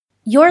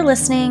You're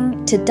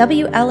listening to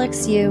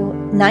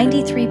WLXU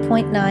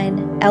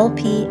 93.9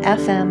 LP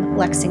FM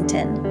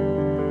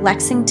Lexington,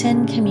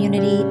 Lexington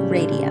Community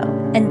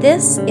Radio. And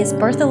this is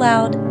Birth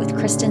Aloud with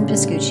Kristen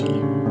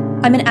Piscucci.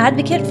 I'm an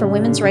advocate for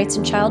women's rights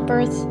in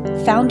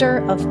childbirth,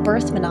 founder of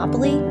Birth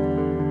Monopoly,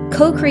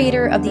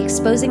 co-creator of the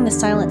Exposing the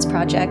Silence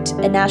Project,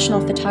 a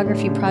national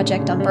photography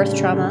project on birth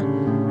trauma,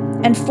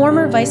 and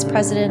former vice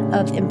president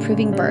of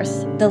Improving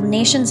Birth, the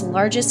nation's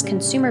largest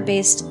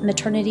consumer-based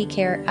maternity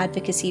care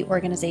advocacy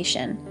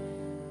organization.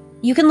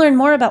 You can learn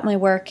more about my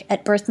work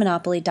at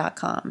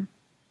birthmonopoly.com.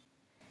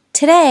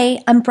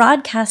 Today, I'm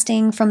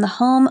broadcasting from the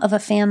home of a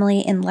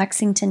family in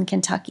Lexington,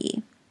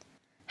 Kentucky.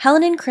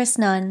 Helen and Chris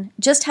Nunn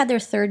just had their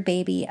third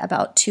baby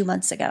about 2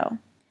 months ago.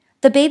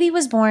 The baby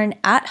was born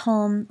at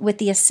home with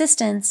the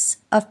assistance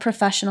of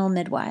professional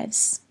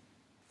midwives.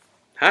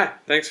 Hi,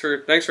 thanks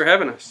for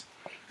having us.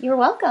 You're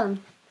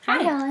welcome.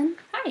 Hi, Helen.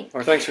 Hi.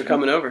 Or thanks for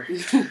coming over.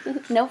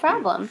 No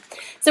problem.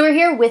 So we're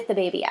here with the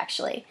baby,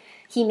 actually.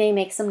 He may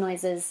make some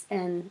noises,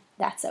 and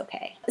that's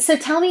okay. So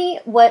tell me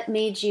what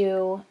made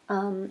you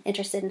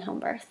interested in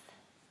home birth.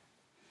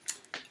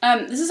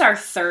 This is our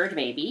third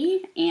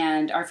baby,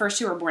 and our first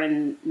two were born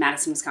in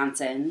Madison,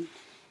 Wisconsin,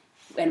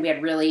 and we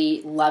had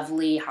really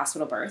lovely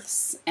hospital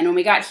births. And when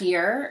we got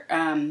here,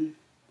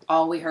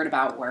 all we heard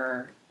about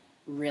were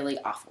really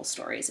awful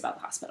stories about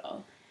the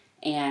hospital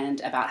and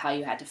about how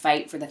you had to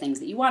fight for the things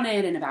that you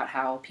wanted and about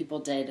how people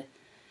did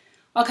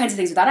all kinds of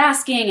things without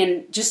asking, and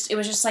it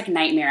was just like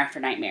nightmare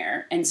after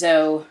nightmare. And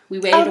so we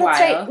waited a while.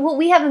 Right. Well,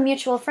 we have a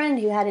mutual friend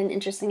who had an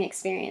interesting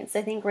experience,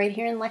 I think, right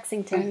here in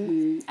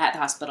Lexington. At the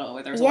hospital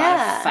where there was a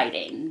lot of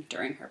fighting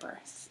during her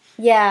birth.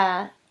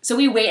 Yeah. So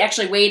we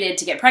waited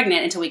to get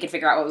pregnant until we could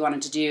figure out what we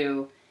wanted to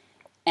do,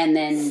 and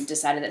then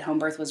decided that home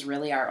birth was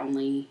really our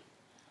only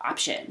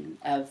option.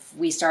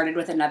 We started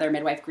with another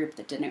midwife group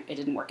that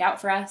didn't work out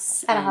for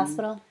us. At a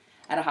hospital?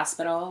 At a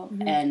hospital.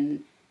 Mm-hmm.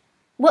 And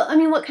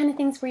what kind of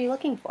things were you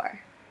looking for?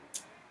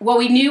 Well,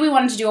 we knew we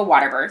wanted to do a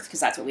water birth because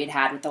that's what we'd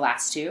had with the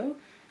last two.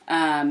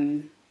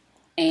 And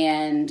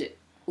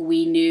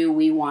we knew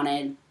we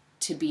wanted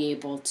to be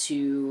able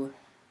to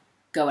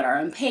go at our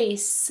own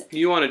pace.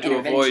 You wanted to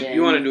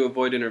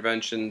avoid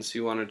interventions.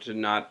 You wanted to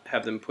not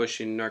have them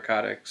pushing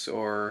narcotics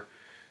or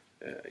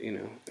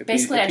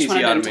basically, I just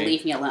wanted them to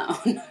leave me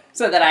alone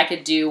so that I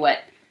could do what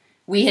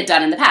we had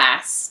done in the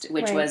past,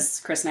 which was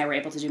Chris and I were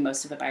able to do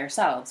most of it by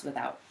ourselves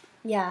without...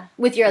 Yeah,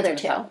 with your other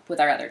two. Help, with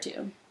our other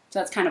two. So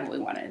that's kind of what we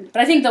wanted.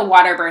 But I think the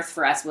water birth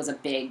for us was a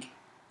big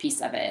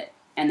piece of it,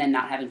 and then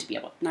not having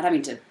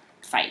to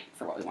fight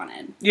for what we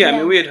wanted. Yeah, I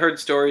mean, we had heard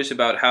stories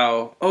about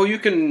how, you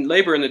can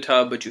labor in the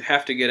tub, but you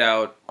have to get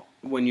out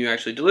when you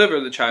actually deliver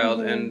the child.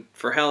 Mm-hmm. And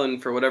for Helen,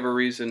 for whatever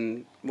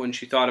reason, when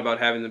she thought about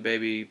having the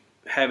baby,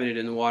 having it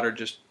in the water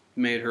just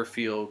made her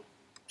feel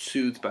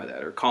soothed by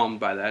that or calmed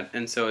by that.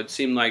 And so it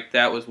seemed like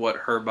that was what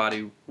her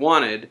body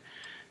wanted.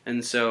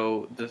 And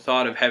so the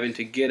thought of having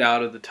to get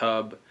out of the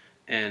tub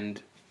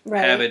and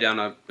have it on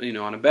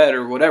a bed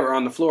or whatever,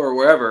 on the floor or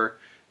wherever,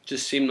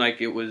 just seemed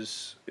like it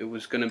was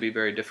going to be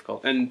very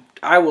difficult. And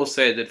I will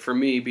say that for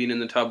me, being in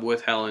the tub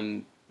with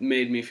Helen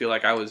made me feel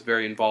like I was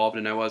very involved,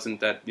 and I wasn't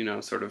that,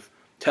 sort of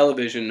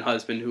television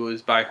husband who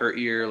was by her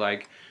ear,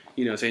 like,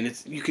 saying,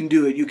 you can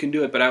do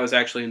it, but I was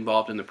actually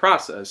involved in the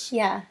process.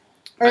 Yeah.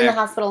 Or in the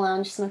hospital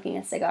lounge smoking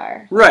a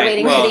cigar. Right.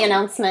 Waiting for the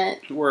announcement.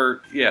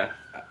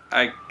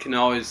 I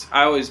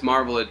always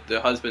marvel at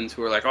the husbands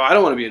who are like, I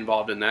don't want to be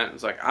involved in that.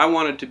 It's like, I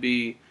wanted to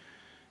be,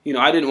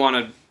 I didn't want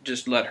to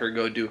just let her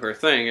go do her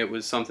thing. It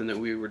was something that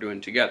we were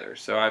doing together.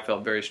 So I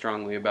felt very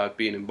strongly about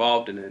being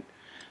involved in it.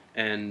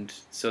 And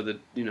so that,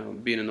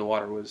 being in the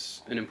water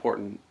was an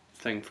important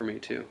thing for me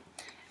too.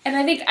 And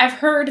I think I've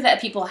heard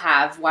that people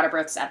have water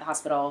births at the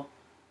hospital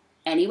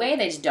anyway.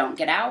 They just don't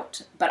get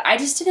out. But I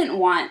just didn't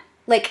want...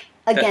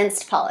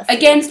 Against policy.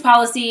 Against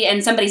policy,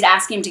 and somebody's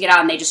asking them to get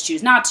out and they just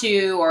choose not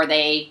to, or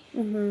they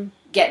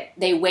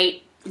they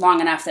wait long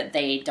enough that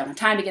they don't have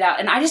time to get out.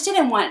 And I just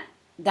didn't want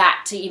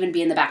that to even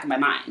be in the back of my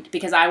mind,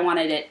 because I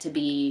wanted it to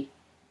be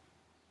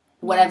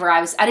whatever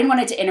I didn't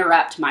want it to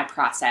interrupt my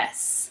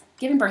process.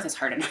 Giving birth is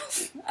hard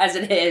enough as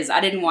it is.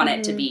 I didn't want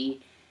it to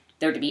be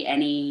there to be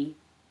any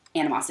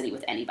animosity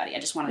with anybody. I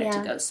just wanted it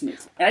to go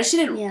smoothly. And I just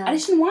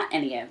didn't want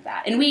any of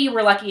that. And we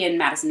were lucky in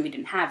Madison we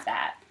didn't have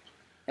that.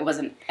 It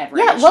wasn't ever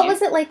an issue. What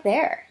was it like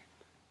there?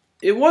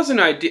 It wasn't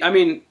ideal. I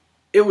mean,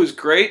 it was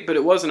great, but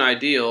it wasn't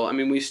ideal. I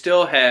mean, we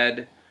still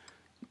had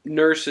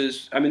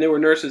nurses. I mean, there were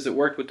nurses that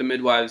worked with the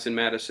midwives in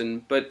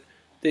Madison, but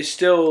they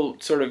still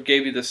sort of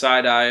gave you the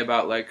side eye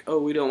about like,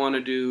 we don't want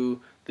to do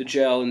the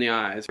gel in the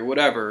eyes or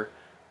whatever.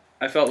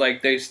 I felt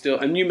like they still,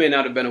 and you may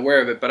not have been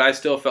aware of it, but I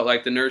still felt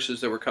like the nurses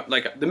that were,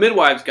 the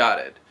midwives got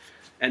it,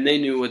 and they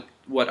knew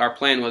what our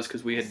plan was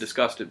because we had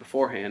discussed it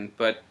beforehand,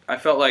 but I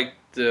felt like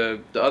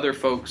the other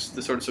folks,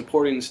 the sort of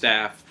supporting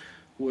staff,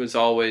 was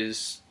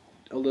always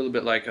a little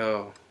bit like,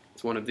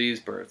 it's one of these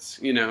births,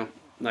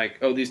 like,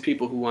 these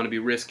people who want to be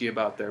risky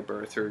about their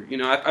birth, or,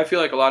 I feel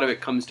like a lot of it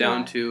comes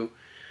down to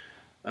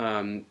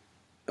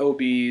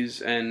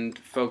OBs and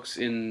folks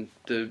in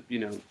the,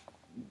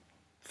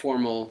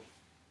 formal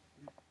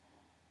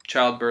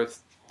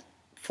childbirth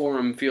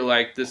forum feel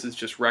like this is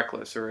just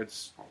reckless or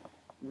it's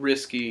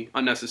risky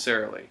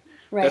unnecessarily.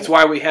 Right. That's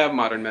why we have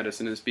modern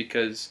medicine, is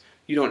because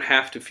you don't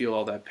have to feel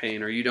all that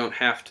pain, or you don't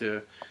have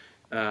to,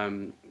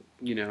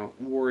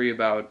 worry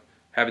about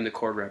having the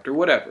cord wrapped or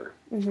whatever.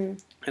 Mm-hmm.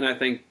 And I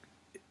think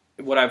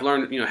what I've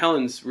learned,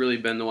 Helen's really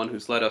been the one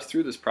who's led us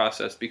through this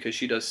process, because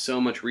she does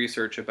so much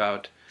research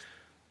about,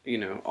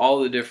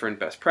 all the different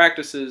best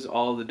practices,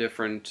 all the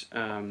different,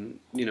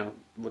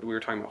 what we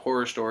were talking about,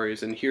 horror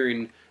stories, and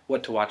hearing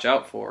what to watch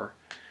out for.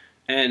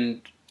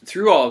 And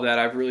through all of that,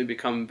 I've really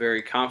become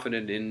very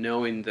confident in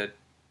knowing that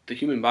the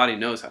human body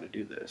knows how to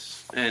do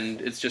this.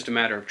 And it's just a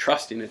matter of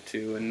trusting it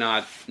to, and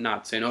not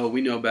saying, oh,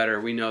 we know better.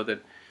 We know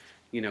that,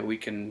 we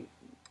can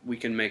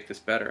make this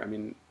better. I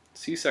mean,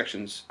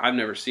 C-sections, I've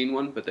never seen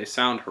one, but they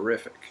sound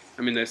horrific.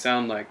 I mean, they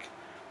sound like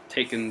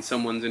taking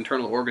someone's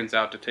internal organs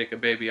out to take a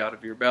baby out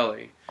of your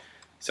belly.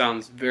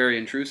 Sounds very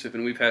intrusive,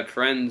 and we've had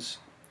friends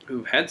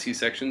who've had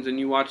C-sections, and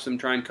you watch them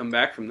try and come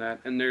back from that,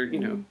 and they're,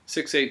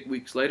 6-8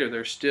 weeks later,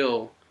 they're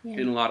still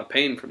in a lot of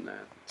pain from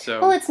that. So,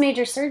 well, it's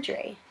major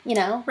surgery,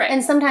 Right.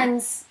 And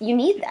sometimes you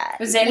need that.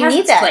 You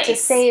need that to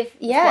save,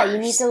 you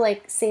need to,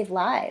 save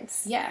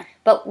lives. Yeah.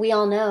 But we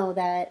all know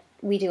that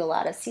we do a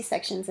lot of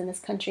C-sections in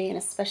this country, and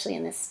especially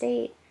in this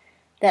state,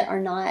 that are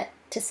not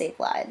to save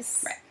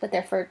lives, right. but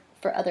they're for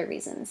other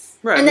reasons.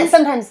 Right. And then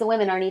sometimes the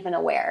women aren't even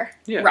aware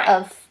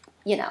of,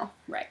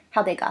 right.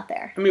 how they got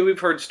there. I mean, we've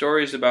heard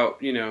stories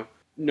about,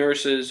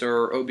 nurses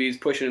or OBs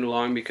pushing it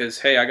along because,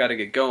 hey, I got to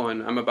get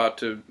going.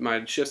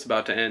 My shift's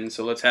about to end,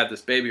 so let's have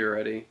this baby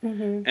already.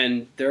 Mm-hmm.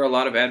 And there are a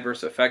lot of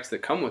adverse effects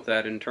that come with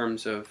that in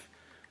terms of,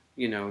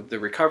 the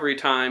recovery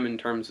time, in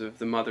terms of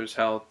the mother's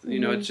health.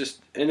 Mm-hmm. It's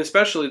just, and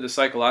especially the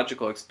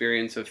psychological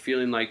experience of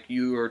feeling like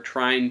you are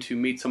trying to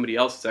meet somebody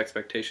else's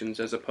expectations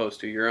as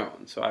opposed to your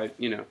own. So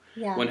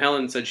when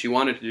Helen said she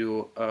wanted to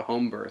do a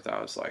home birth,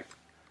 I was like,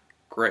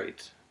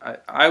 great.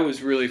 I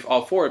was really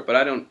all for it, but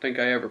I don't think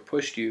I ever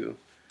pushed you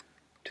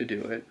to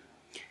do it.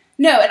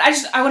 No, and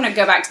I want to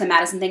go back to the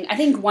Madison thing. I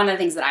think one of the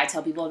things that I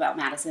tell people about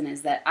Madison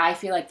is that I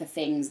feel like the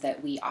things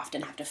that we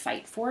often have to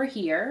fight for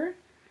here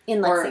in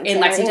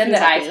Lexington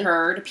that I've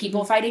heard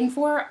people fighting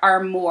for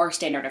are more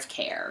standard of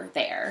care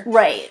there.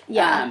 Right.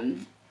 Yeah.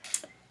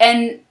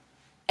 And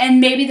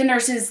maybe the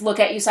nurses look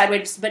at you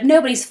sideways, but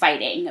nobody's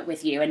fighting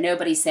with you, and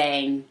nobody's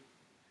saying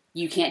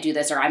you can't do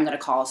this, or I'm going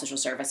to call social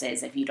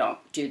services if you don't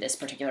do this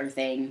particular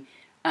thing.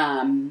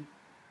 And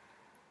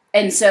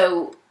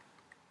so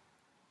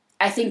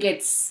I think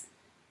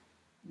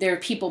there are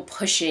people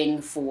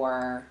pushing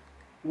for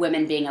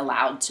women being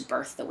allowed to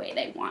birth the way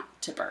they want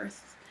to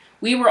birth.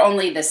 We were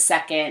only the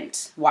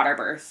second water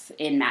birth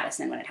in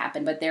Madison when it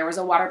happened, but there was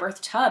a water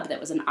birth tub that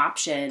was an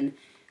option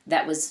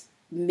that was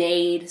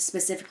made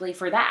specifically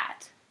for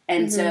that.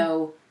 And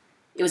so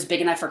it was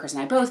big enough for Chris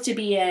and I both to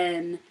be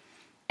in.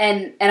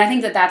 And I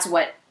think that that's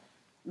what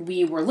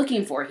we were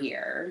looking for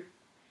here.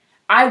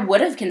 I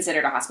would have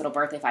considered a hospital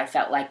birth if I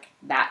felt like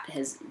that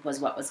was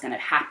what was going to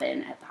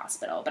happen at the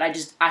hospital. But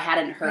I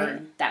hadn't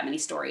heard that many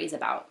stories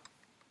about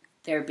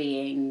there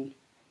being...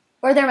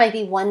 Or there might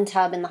be one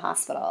tub in the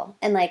hospital.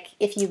 And,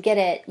 if you get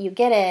it, you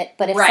get it.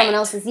 But if someone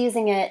else is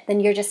using it,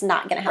 then you're just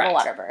not going to have a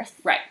water birth.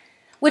 Right.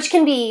 Which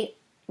can be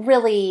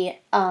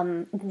really,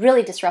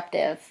 really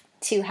disruptive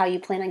to how you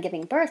plan on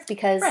giving birth.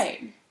 Because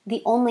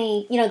the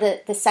only,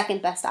 the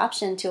second best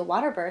option to a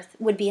water birth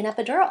would be an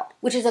epidural.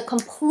 Which is a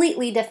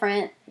completely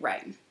different...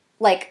 Right.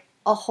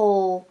 A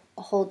whole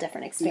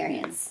different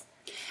experience.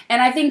 Mm-hmm.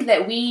 And I think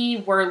that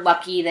we were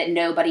lucky that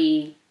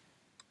nobody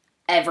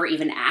ever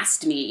even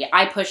asked me.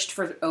 I pushed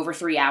for over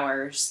 3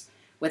 hours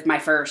with my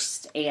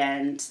first,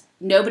 and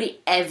nobody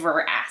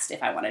ever asked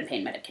if I wanted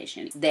pain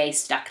medication. They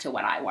stuck to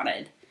what I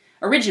wanted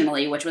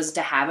originally, which was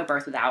to have a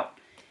birth without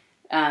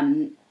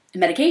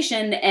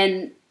medication.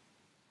 And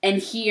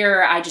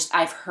here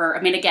I've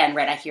heard,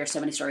 I hear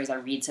so many stories, I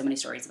read so many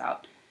stories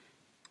about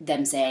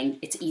them saying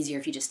it's easier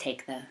if you just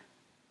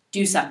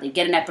do something,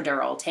 get an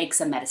epidural, take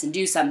some medicine,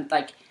 do some,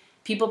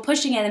 people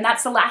pushing it, and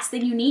that's the last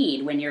thing you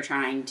need when you're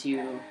trying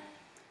to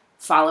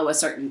follow a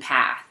certain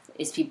path,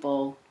 is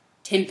people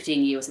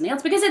tempting you with something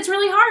else, because it's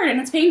really hard and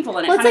it's painful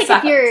and it kind of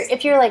sucks.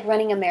 If you're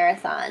running a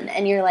marathon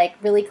and you're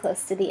really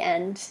close to the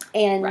end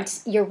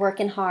and you're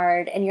working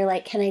hard and you're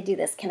like, can I do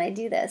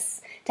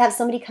this? To have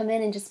somebody come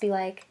in and just be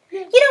like, you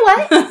know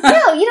what?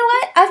 No, you know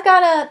what? I've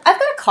got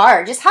a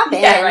car. Just hop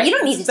in. Yeah, right. You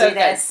don't need to do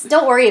this.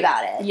 Don't worry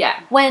about it. Yeah.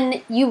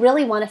 When you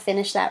really want to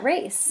finish that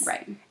race.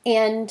 Right.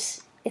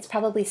 And it's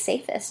probably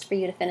safest for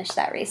you to finish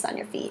that race on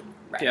your feet.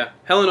 Right. Yeah.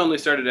 Helen only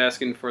started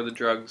asking for the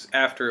drugs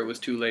after it was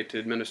too late to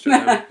administer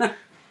them.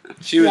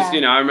 She was,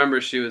 I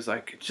remember she was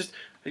like,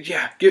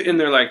 get in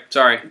there,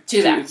 sorry.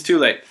 It's too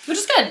late. Which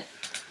is good.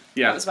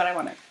 Yeah. That was what I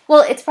wanted.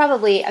 Well, it's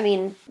probably,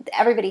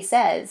 everybody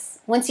says,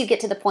 once you get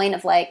to the point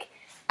of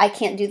I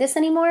can't do this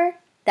anymore,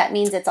 that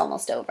means it's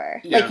almost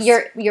over.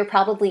 Yes. You're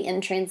probably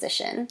in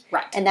transition.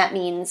 Right. And that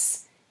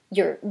means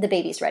the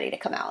baby's ready to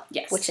come out.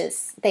 Yes. Which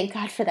is, thank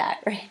God for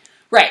that, right?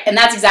 Right. And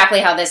that's exactly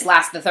how the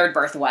third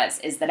birth was,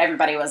 is that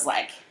everybody was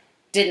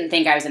didn't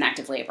think I was in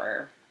active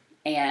labor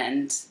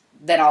And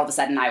then all of a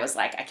sudden I was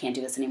like, I can't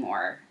do this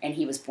anymore. And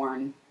he was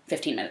born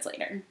 15 minutes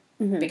later.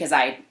 Mm-hmm. Because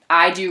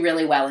I do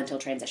really well until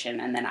transition,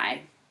 and then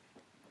I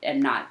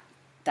am not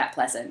that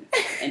pleasant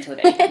until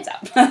the baby comes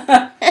out.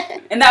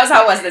 And that was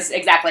how it was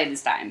exactly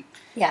this time.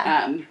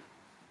 Yeah.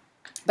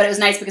 But it was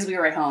nice because we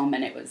were at home,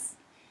 and it was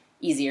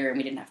easier, and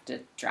we didn't have to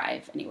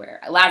drive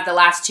anywhere. The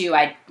last two,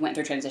 I went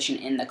through transition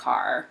in the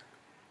car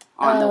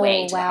on the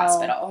way to the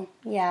hospital.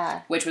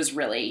 Yeah. Which was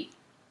really,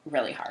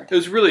 really hard. It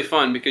was really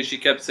fun because she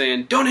kept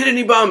saying, "Don't hit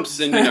any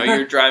bumps," and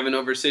you're driving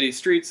over city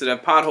streets that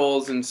have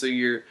potholes, and so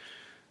you're.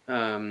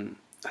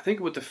 I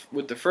think with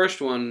the first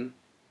one,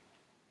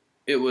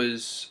 that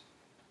one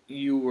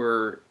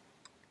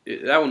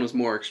was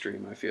more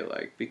extreme. I feel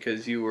like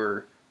because you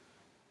were,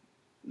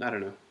 I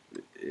don't know.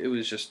 It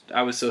was just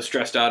I was so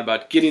stressed out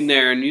about getting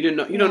there, and you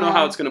don't know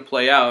how it's going to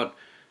play out,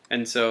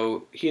 and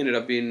so he ended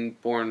up being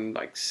born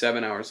like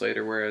 7 hours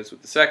later. Whereas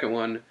with the second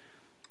one,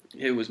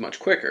 it was much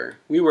quicker.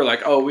 We were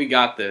like, "Oh, we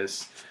got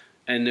this,"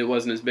 and it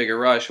wasn't as big a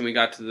rush. And we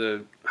got to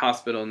the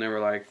hospital, and they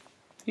were like,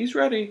 "He's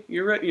ready.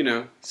 You're ready."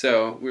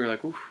 So we were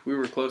like, oof, we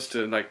were close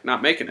to like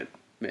not making it.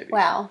 Maybe.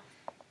 Wow.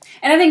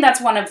 And I think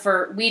that's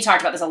we talked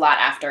about this a lot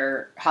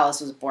after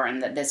Hollis was born.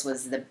 That this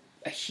was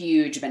a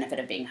huge benefit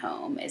of being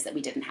home is that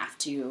we didn't have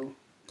to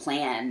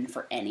plan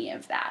for any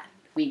of that.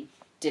 We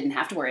didn't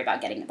have to worry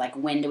about getting like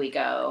when do we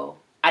go.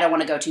 I don't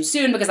want to go too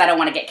soon because I don't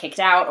want to get kicked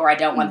out, or I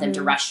don't want them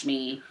to rush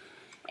me.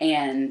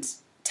 And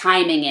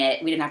timing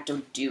it, we didn't have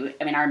to do.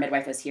 I mean, our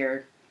midwife was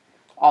here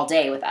all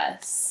day with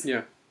us.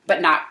 Yeah. But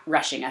not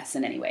rushing us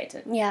in any way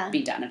to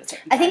be done at a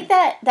certain time. I think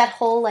that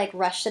whole, like,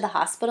 rush to the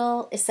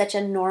hospital is such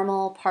a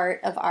normal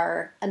part of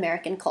our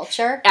American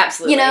culture.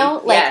 Absolutely.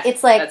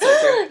 It's like,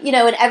 so in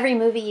every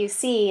movie you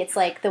see, it's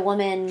like the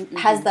woman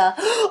has the,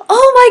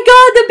 oh my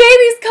God, the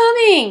baby's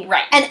coming!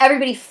 Right. And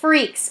everybody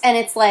freaks, and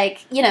it's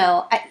like,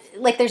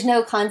 there's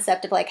no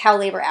concept of, like, how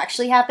labor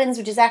actually happens,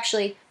 which is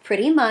actually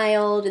pretty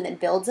mild, and then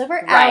builds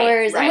over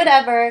hours, and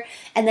whatever.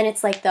 And then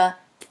it's like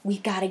we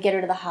gotta get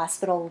her to the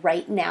hospital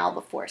right now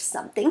before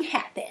something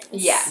happens.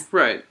 Yeah.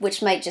 Right.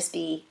 Which might just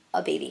be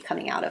a baby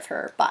coming out of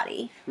her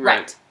body.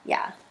 Right.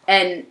 Yeah.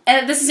 And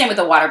this is the same with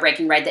the water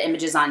breaking, right? The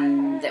images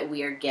that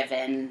we are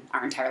given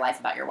our entire life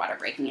about your water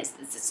breaking is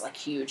this like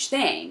huge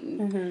thing.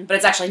 Mm-hmm. But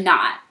it's actually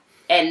not.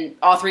 And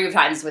all 3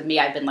 times with me,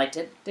 I've been like,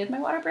 did my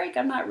water break?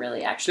 I'm not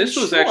really actually This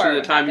was sure actually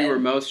the time you were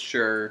most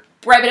sure.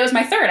 Right, but it was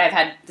my third.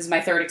 This is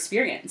my third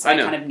experience. So I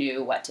know. kind of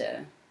knew what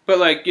to... But,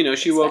 like,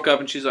 she woke up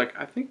and she's like,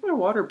 I think my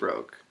water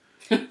broke.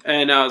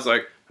 And I was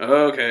like,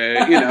 okay,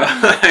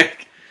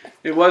 like,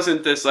 it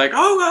wasn't this like,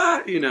 oh,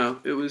 God,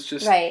 it was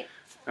just, right.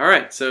 All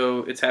right, so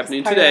it's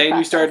happening today. And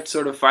you start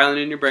sort of filing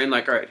in your brain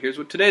like, all right, here's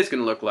what today's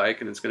going to look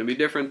like. And it's going to be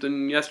different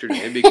than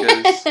yesterday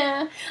because...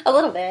 a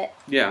little bit.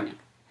 Yeah.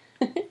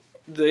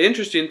 The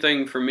interesting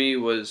thing for me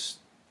was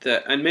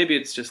that, and maybe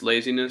it's just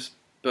laziness,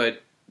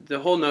 but the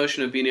whole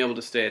notion of being able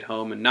to stay at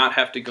home and not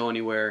have to go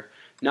anywhere,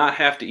 not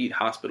have to eat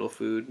hospital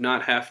food,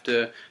 not have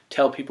to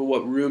tell people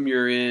what room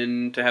you're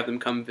in to have them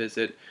come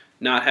visit,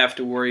 not have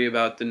to worry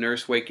about the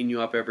nurse waking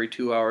you up every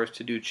 2 hours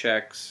to do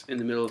checks in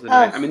the middle of the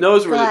night. I mean,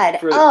 those were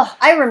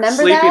I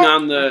remember sleeping that.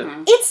 On the...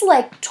 Mm-hmm. It's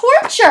like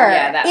torture.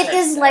 Yeah, it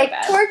is so like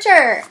bad.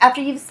 torture.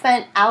 After you've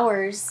spent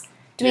hours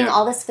doing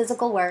all this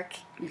physical work,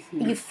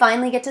 mm-hmm. you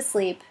finally get to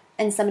sleep,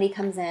 and somebody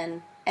comes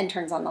in and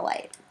turns on the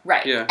light.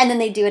 Right. Yeah. And then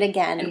they do it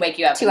again. And wake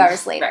you up 2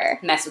 hours later.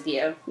 Mess with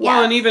you. Yeah.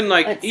 Well, and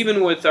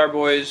even with our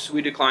boys,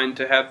 we declined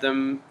to have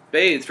them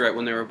bathed right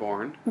when they were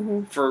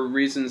born for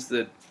reasons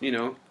that,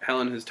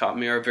 Helen has taught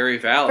me are very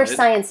valid. For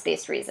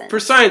science-based reasons. For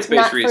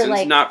science-based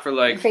reasons, for, not for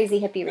like...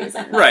 crazy hippie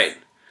reasons. Right.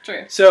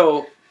 True.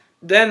 So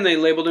then they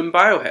labeled him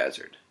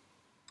biohazard.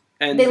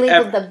 And they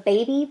labeled the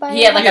baby biohazard?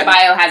 He had like a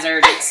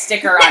biohazard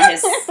sticker on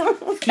his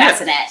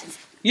bassinet.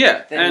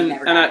 Yeah.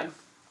 And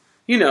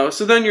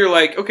so then you're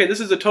like, okay,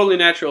 this is a totally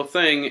natural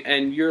thing,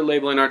 and you're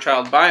labeling our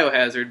child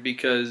biohazard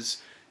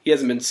because he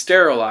hasn't been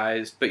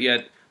sterilized, but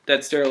yet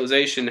that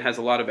sterilization has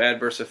a lot of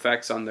adverse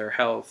effects on their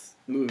health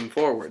moving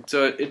forward.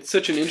 So it's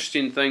such an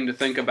interesting thing to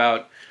think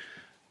about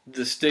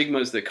the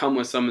stigmas that come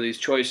with some of these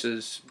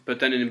choices, but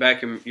then in the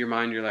back of your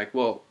mind, you're like,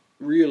 well,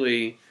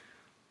 really,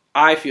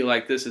 I feel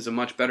like this is a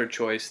much better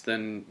choice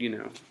than,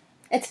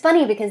 It's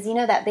funny because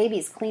that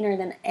baby's cleaner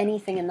than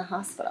anything in the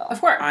hospital. Of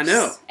course. I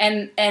know.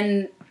 And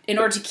in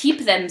order to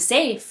keep them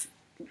safe,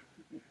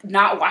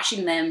 not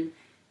washing them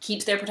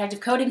keeps their protective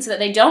coating so that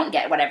they don't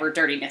get whatever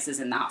dirtiness is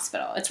in the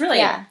hospital. It's really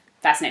a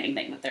fascinating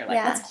thing that they're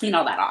like, let's clean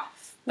all that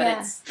off.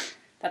 But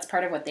that's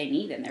part of what they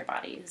need in their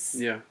bodies.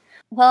 Yeah.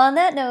 Well, on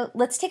that note,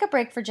 let's take a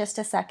break for just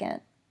a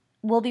second.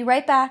 We'll be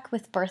right back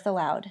with Birth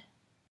Aloud.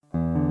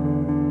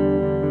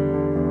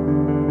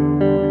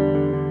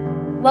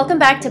 Welcome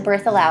back to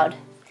Birth Aloud.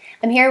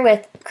 I'm here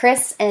with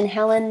Chris and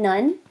Helen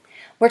Nunn.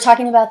 We're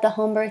talking about the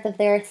home birth of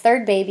their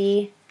third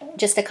baby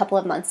just a couple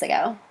of months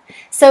ago.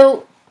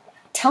 So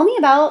tell me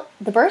about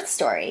the birth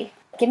story.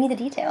 Give me the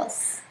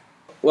details.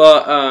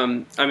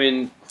 Well,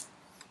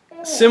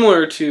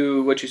 similar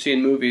to what you see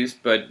in movies,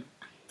 but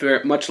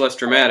much less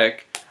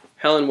dramatic,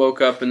 Helen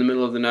woke up in the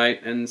middle of the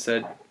night and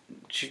said,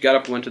 she got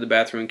up and went to the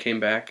bathroom and came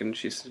back, and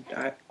she said,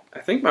 I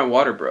think my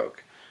water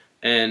broke.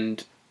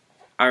 And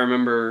I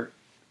remember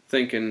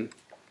thinking,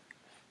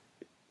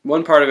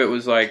 one part of it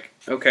was like,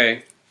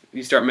 okay,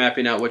 you start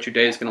mapping out what your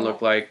day is going to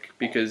look like,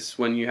 because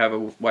when you have a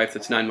wife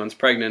that's 9 months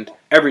pregnant,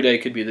 every day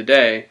could be the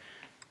day.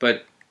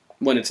 But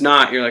when it's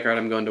not, you're like, all right,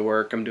 I'm going to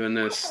work, I'm doing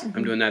this,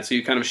 I'm doing that. So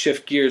you kind of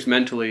shift gears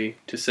mentally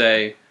to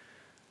say,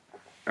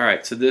 all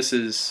right, so this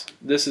is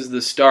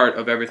the start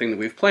of everything that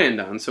we've planned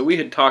on. So we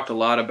had talked a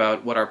lot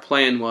about what our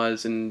plan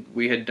was, and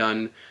we had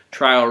done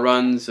trial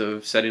runs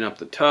of setting up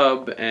the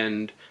tub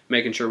and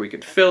making sure we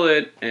could fill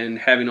it and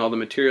having all the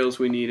materials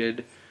we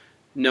needed,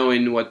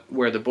 knowing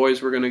where the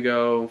boys were going to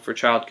go for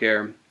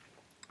childcare.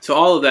 So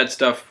all of that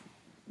stuff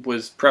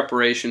was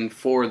preparation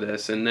for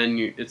this, and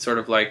then it's sort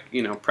of like,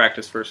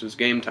 practice versus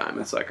game time.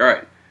 It's like, all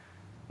right,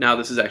 now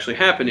this is actually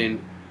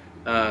happening.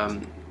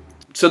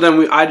 So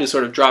then I just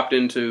sort of dropped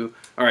into,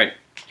 all right,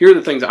 here are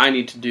the things I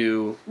need to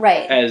do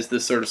as the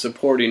sort of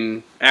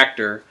supporting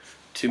actor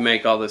to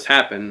make all this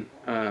happen.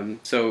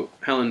 So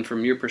Helen,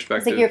 from your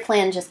perspective, it's like your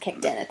plan just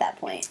kicked in at that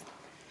point.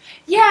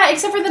 Yeah,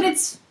 except for that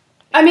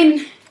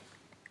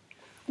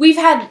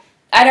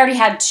I'd already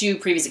had 2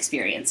 previous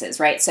experiences,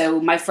 right? So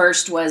my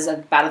first was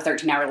about a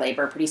 13-hour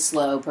labor, pretty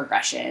slow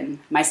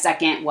progression. My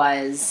second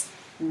was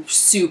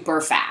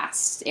super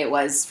fast. It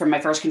was, from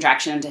my first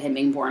contraction to him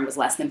being born, was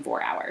less than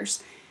 4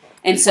 hours.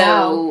 And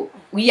so,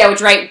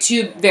 which, right,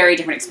 2 very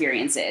different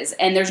experiences.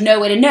 And there's no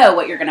way to know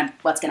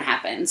what's gonna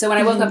happen. So when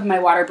I woke up and my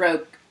water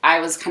broke, I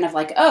was kind of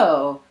like,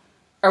 oh,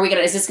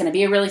 is this gonna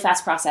be a really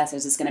fast process, or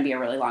is this gonna be a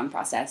really long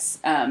process?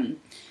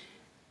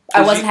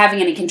 I wasn't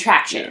having any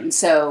contraction,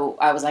 so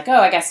I was like, oh,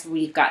 I guess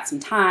we've got some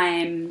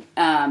time.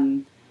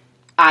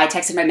 I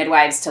texted my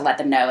midwives to let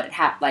them know it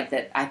happened, like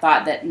that I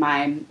thought that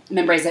my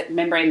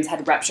membranes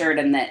had ruptured,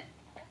 and that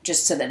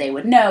just so that they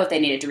would know if they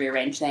needed to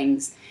rearrange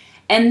things.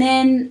 And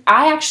then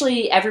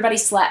everybody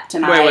slept,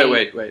 and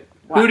Wait.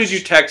 Who did you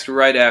text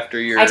right after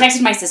your... I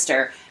texted my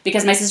sister,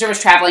 because my sister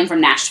was traveling from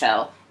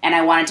Nashville, and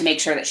I wanted to make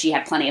sure that she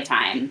had plenty of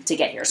time to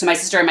get here. So my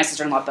sister and my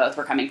sister-in-law both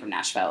were coming from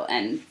Nashville,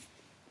 and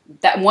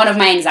that one of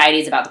my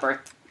anxieties about the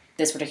birth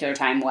this particular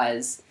time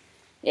was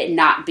it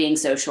not being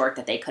so short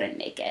that they couldn't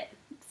make it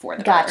for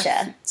the birth.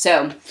 Gotcha.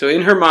 So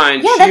in her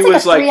mind, she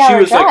was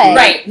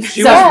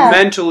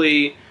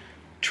mentally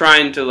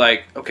trying to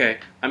okay,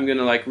 I'm going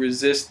to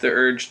resist the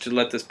urge to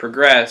let this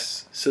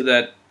progress so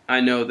that I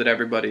know that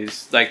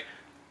everybody's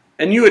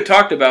and you had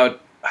talked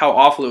about how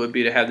awful it would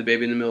be to have the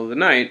baby in the middle of the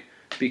night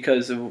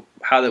because of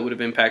how that would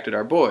have impacted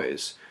our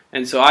boys.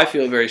 And so I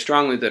feel very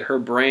strongly that her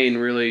brain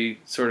really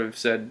sort of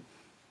said,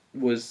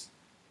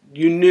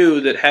 you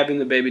knew that having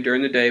the baby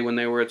during the day when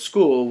they were at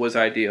school was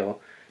ideal.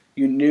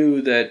 You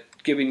knew that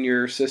giving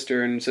your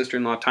sister and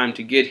sister-in-law time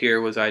to get here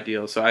was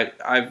ideal. So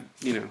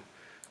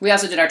we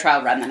also did our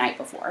trial run the night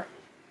before.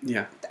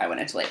 Yeah. I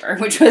went into labor,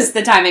 which was,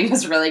 the timing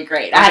was really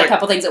great. I had a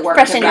couple things at work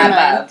to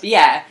wrap up.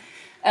 Yeah.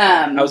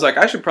 I was like,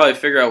 I should probably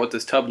figure out what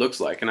this tub looks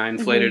like, and I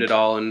inflated it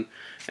all and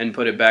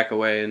put it back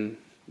away, and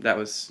that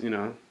was,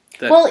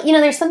 Well,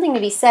 there's something to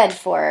be said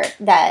for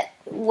that.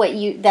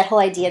 That whole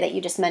idea that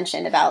you just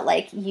mentioned about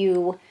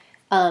your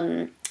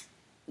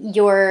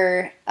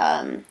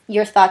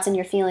thoughts and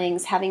your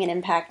feelings having an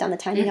impact on the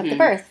timing of the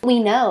birth. We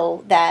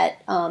know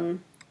that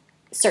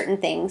certain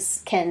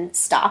things can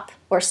stop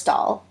or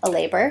stall a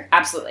labor.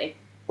 Absolutely.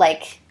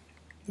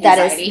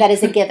 That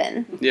is a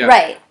given.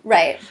 Yeah.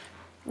 Right.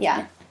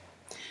 Yeah.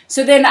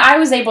 So then I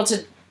was able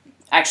to.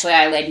 Actually,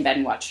 I laid in bed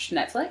and watched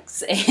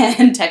Netflix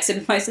and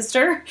texted my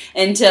sister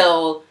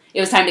until it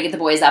was time to get the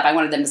boys up. I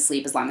wanted them to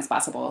sleep as long as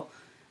possible.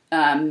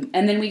 And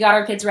then we got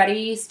our kids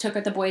ready, took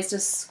the boys to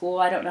school.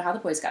 I don't know how the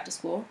boys got to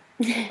school.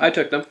 I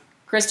took them.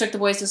 Chris took the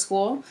boys to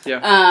school.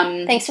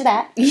 Yeah. Thanks for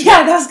that.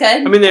 Yeah, that was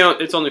good. I mean,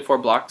 it's only 4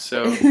 blocks,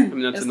 so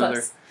that's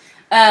another. Close.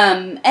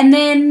 And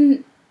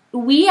then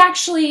we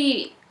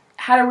actually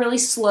had a really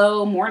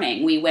slow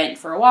morning. We went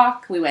for a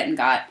walk. We went and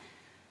got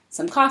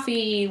some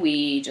coffee.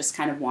 We just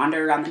kind of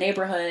wandered around the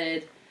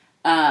neighborhood.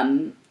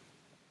 I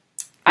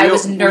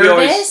was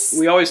nervous.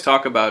 We always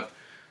talk about,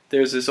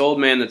 there's this old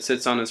man that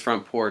sits on his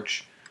front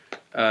porch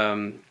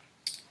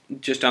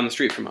just down the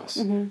street from us.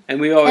 Mm-hmm.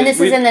 And this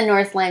is in the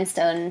North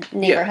Limestone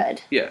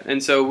neighborhood. Yeah.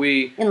 And so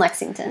in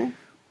Lexington.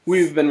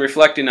 We've been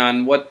reflecting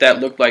on what that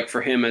looked like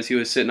for him as he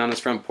was sitting on his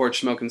front porch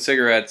smoking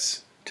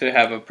cigarettes, to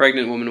have a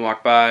pregnant woman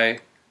walk by,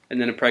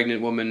 and then a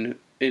pregnant woman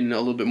in a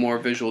little bit more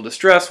visual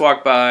distress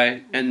walk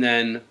by, and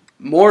then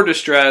more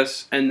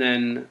distress, and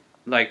then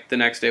the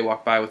next day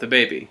walk by with a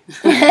baby.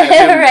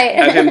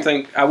 Have him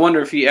think, I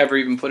wonder if he ever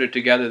even put it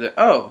together that,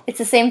 oh, it's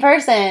the same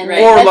person.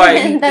 Right. Or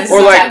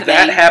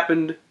that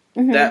happened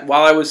that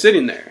while I was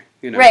sitting there.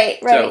 Right.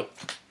 So,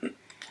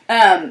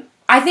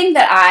 I think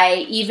that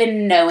I,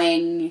 even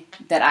knowing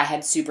that I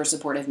had super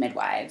supportive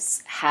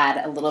midwives,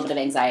 had a little bit of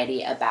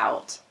anxiety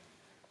about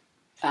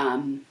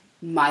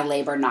my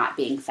labor not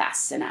being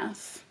fast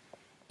enough.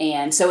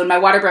 And so when my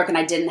water broke and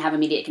I didn't have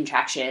immediate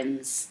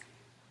contractions,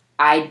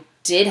 I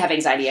did have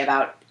anxiety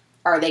about,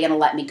 are they going to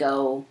let me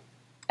go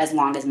as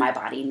long as my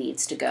body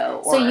needs to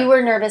go. So you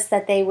were nervous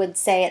that they would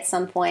say at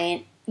some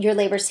point, your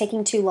labor's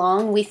taking too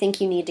long, we think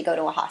you need to go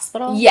to a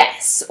hospital?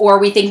 Yes, or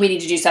we think we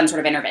need to do some sort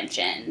of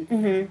intervention.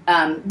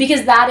 Mm-hmm.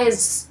 Because that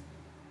is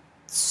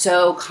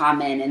so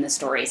common in the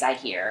stories I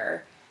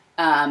hear.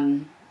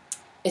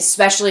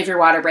 Especially if your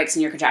water breaks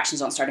and your contractions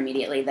don't start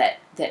immediately, that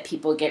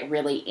people get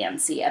really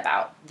antsy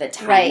about the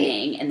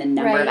timing and the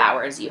number of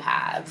hours you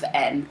have.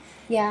 And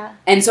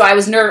so I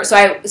was nervous.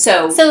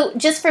 So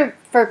just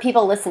for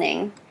people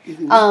listening,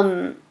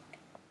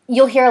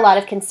 you'll hear a lot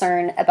of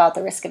concern about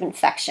the risk of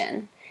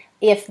infection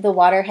if the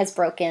water has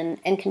broken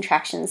and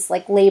contractions,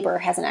 like labor,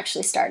 hasn't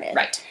actually started.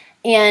 Right.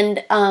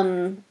 And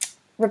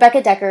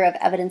Rebecca Decker of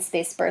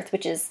Evidence-Based Birth,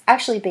 which is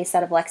actually based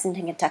out of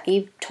Lexington,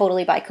 Kentucky,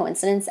 totally by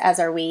coincidence, as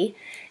are we.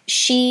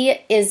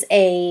 She is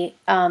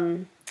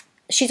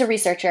she's a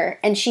researcher,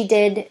 and she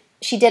did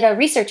a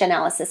research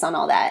analysis on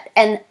all that.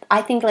 And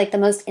I think like the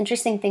most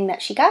interesting thing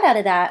that she got out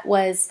of that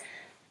was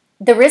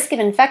the risk of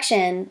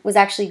infection was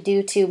actually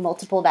due to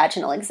multiple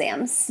vaginal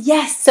exams.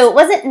 Yes. So it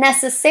wasn't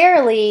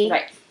necessarily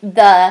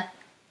the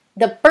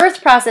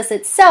birth process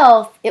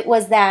itself. It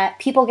was that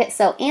people get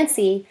so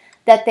antsy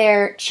that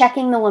they're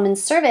checking the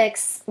woman's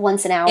cervix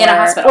once an hour. In a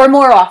hospital. Or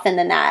more often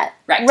than that.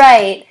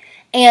 Right.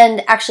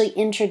 And actually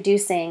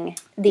introducing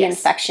the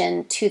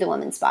infection to the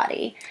woman's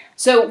body.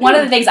 So one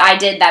of the things I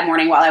did that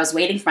morning while I was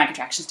waiting for my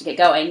contractions to get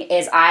going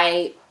is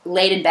I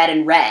laid in bed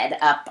and read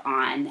up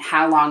on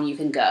how long you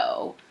can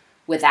go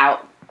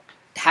without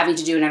having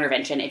to do an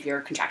intervention if your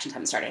contractions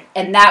haven't started.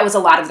 And that was a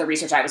lot of the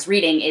research I was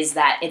reading, is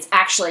that it's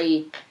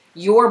actually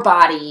your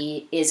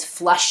body is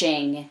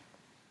flushing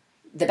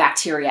the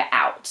bacteria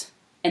out.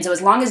 And so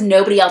as long as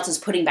nobody else is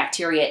putting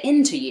bacteria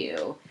into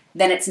you,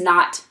 then it's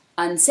not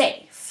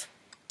unsafe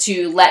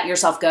to let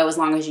yourself go as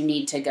long as you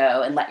need to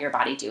go and let your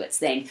body do its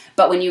thing.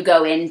 But when you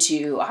go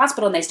into a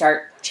hospital and they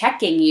start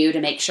checking you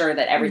to make sure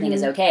that everything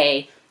is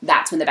okay,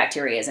 that's when the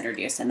bacteria is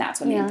introduced, and that's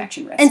when the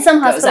infection risk goes up. And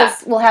some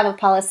hospitals will have a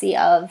policy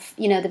of,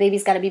 the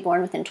baby's got to be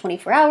born within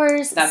 24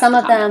 hours. Some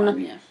of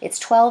them, it's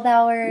 12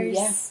 hours.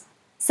 Yeah.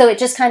 So it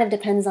just kind of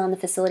depends on the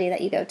facility that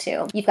you go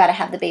to. You've got to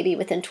have the baby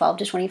within 12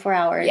 to 24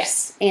 hours.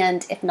 Yes.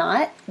 And if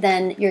not,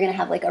 then you're going to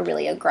have like a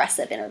really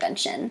aggressive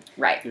intervention.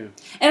 Right. Yeah.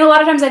 And a lot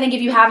of times I think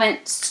if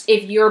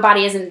your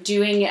body isn't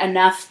doing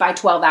enough by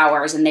 12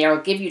 hours and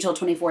they'll give you till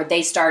 24,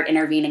 they start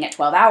intervening at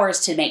 12 hours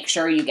to make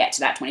sure you get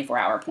to that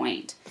 24-hour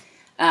point.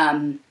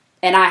 And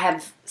I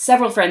have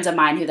several friends of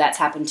mine who that's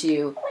happened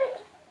to,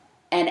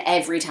 and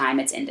every time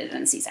it's ended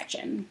in a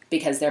C-section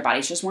because their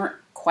bodies just weren't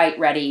quite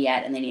ready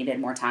yet and they needed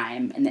more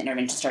time, and the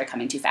intervention started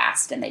coming too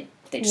fast and they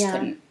just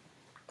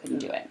couldn't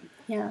do it.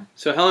 Yeah.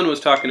 So Helen was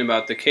talking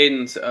about the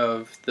cadence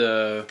of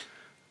the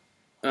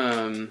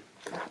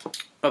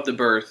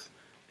birth,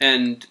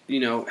 and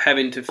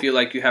having to feel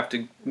like you have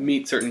to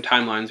meet certain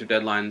timelines or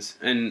deadlines.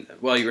 And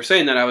while you were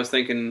saying that, I was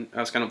kind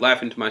of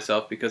laughing to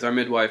myself because our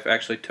midwife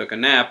actually took a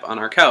nap on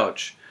our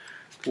couch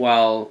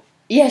while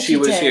she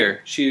was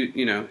here. She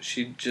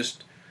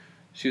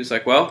was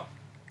like, well,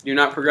 you're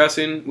not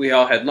progressing. We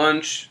all had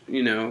lunch,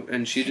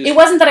 and she just... It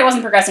wasn't that I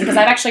wasn't progressing, because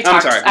I've actually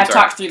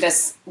talked through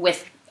this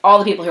with all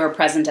the people who were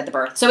present at the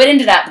birth. So it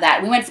ended up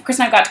that Chris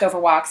and I got to go for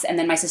walks, and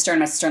then my sister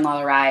and my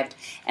sister-in-law arrived,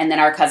 and then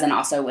our cousin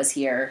also was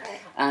here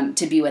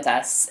to be with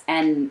us.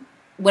 And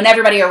when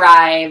everybody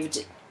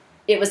arrived,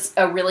 it was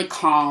a really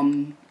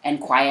calm and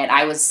quiet.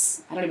 I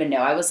don't even know,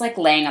 I was like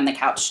laying on the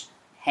couch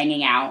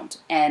hanging out,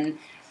 and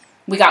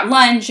we got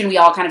lunch, and we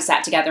all kind of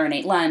sat together and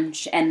ate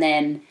lunch, and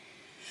then...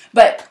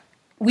 But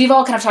we've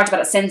all kind of talked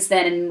about it since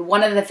then, and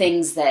one of the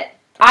things that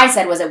I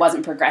said was it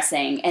wasn't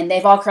progressing, and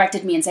they've all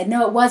corrected me and said,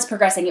 no, it was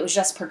progressing. It was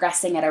just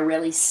progressing at a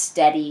really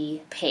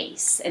steady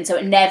pace. And so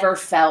it never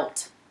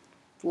felt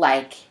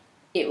like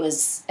it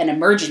was an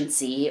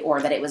emergency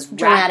or that it was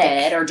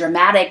rapid or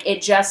dramatic.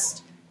 It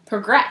just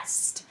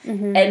progressed.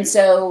 Mm-hmm. And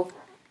so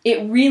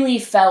it really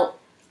felt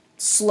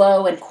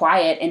slow and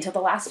quiet until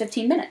the last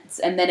 15 minutes.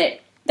 And then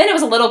it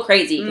was a little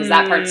crazy because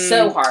that part's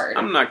so hard.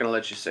 I'm not going to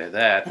let you say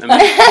that. I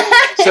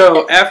mean,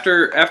 so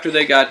after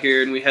they got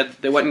here and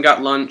they went and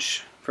got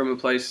lunch from a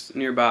place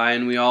nearby,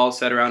 and we all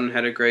sat around and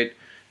had a great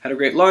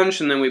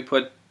lunch, and then we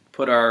put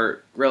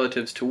our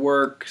relatives to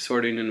work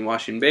sorting and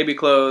washing baby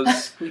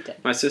clothes. We did.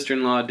 My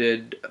sister-in-law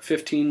did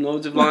 15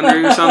 loads of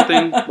laundry or something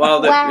in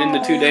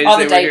the 2 days all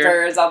they the were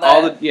diapers, here.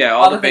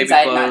 All the the baby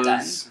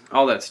clothes,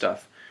 all that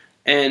stuff.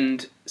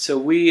 And so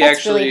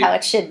That's really how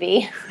it should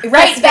be.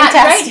 Right, that's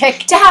fantastic. Right?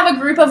 To have a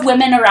group of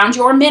women around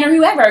you, or men or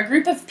whoever, a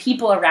group of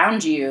people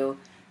around you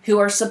who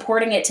are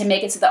supporting it to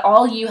make it so that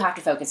all you have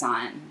to focus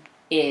on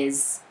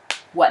is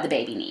what the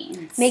baby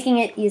needs. Making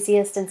it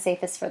easiest and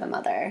safest for the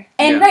mother.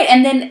 And right,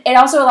 and then it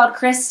also allowed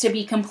Chris to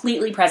be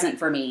completely present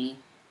for me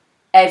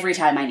every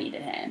time I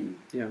needed him.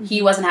 Yeah.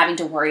 He wasn't having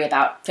to worry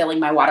about filling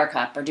my water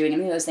cup or doing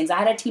any of those things. I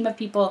had a team of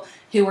people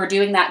who were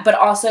doing that, but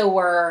also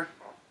were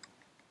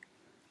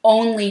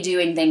only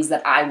doing things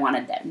that I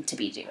wanted them to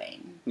be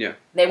doing. Yeah.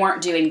 They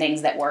weren't doing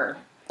things that were,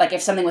 like,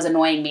 if something was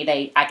annoying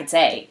me, I could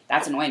say,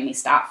 that's annoying me,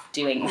 stop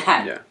doing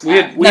that.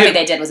 Yeah. Nothing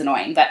they did was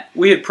annoying, but...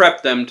 We had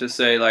prepped them to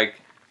say, like,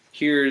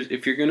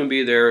 if you're going to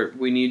be there,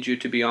 we need you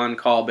to be on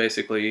call,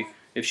 basically.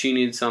 If she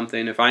needs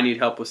something, if I need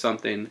help with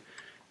something,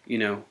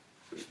 and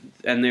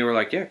they were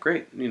like, yeah,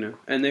 great,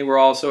 and they were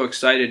all so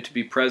excited to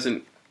be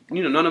present.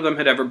 None of them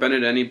had ever been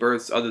at any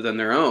births other than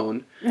their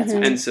own. That's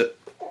and so,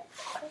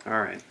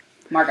 all right.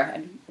 Mark, go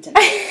ahead.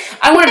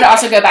 I wanted to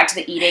also go back to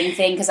the eating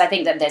thing, because I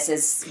think that this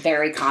is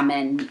very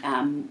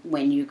common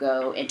when you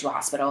go into a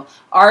hospital.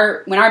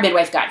 When our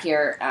midwife got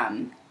here,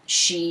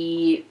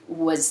 she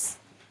was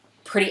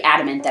pretty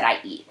adamant that I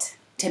eat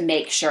to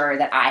make sure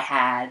that I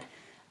had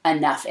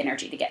enough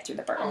energy to get through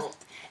the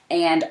birth.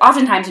 And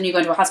oftentimes when you go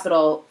into a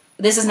hospital,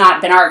 this has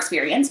not been our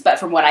experience, but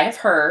from what I have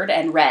heard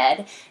and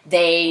read,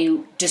 they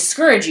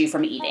discourage you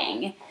from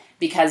eating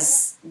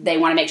because they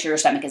want to make sure your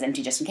stomach is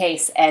empty just in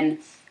case. And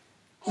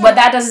what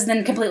that does is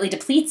then completely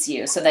depletes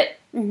you, so that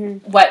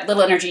what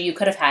little energy you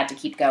could have had to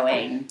keep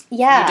going, you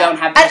don't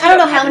have. I don't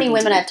know how many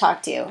women I've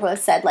talked to who have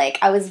said, like,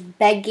 I was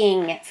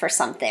begging for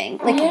something,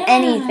 like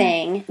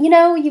anything.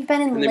 You've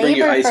been in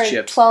labor for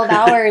chips. 12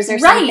 hours or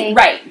something.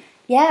 Right.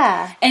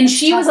 Yeah. And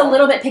she was a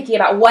little bit picky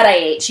about what I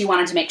ate. She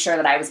wanted to make sure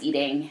that I was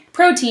eating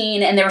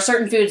protein, and there were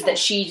certain foods that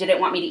she didn't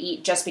want me to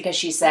eat just because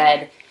she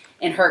said,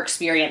 in her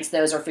experience,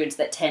 those are foods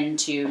that tend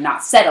to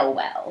not settle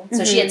well.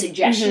 So she had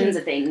suggestions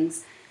of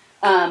things.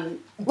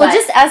 Well,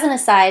 just as an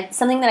aside,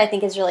 something that I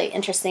think is really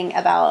interesting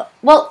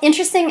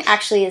interesting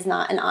actually is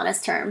not an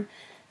honest term.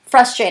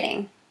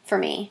 Frustrating for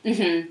me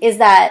is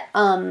that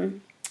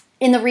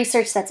in the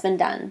research that's been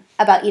done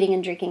about eating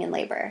and drinking in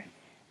labor,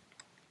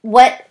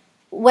 what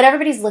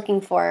everybody's looking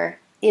for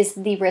is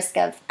the risk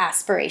of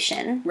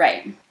aspiration.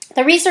 Right.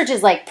 The research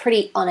is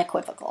pretty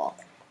unequivocal.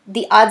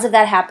 The odds of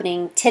that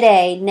happening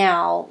today,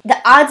 now, the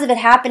odds of it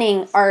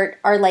happening are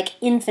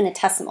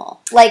infinitesimal.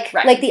 Like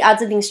the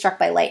odds of being struck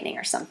by lightning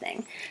or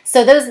something.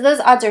 So those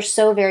odds are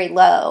so very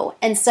low.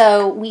 And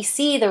so we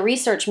see the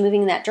research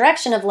moving in that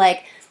direction of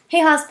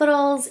hey,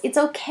 hospitals, it's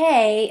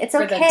okay.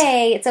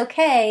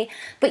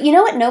 But you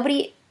know what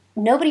nobody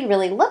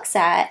really looks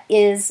at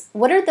is,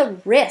 what are the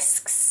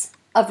risks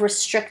of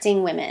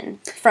restricting women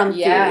from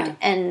food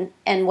and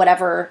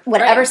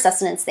whatever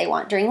sustenance they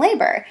want during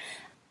labor?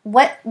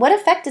 What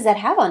effect does that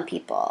have on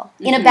people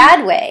in a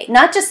bad way?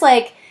 Not just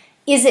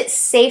is it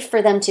safe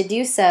for them to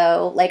do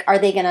so? Are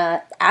they going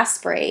to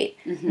aspirate?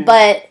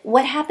 But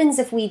what happens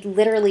if we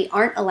literally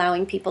aren't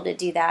allowing people to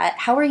do that?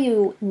 How are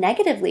you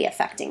negatively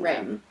affecting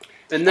them?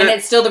 And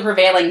it's still the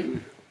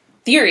prevailing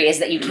theory is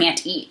that you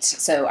can't eat.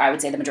 So I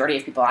would say the majority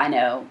of people I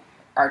know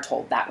are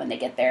told that when they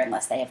get there,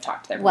 unless they have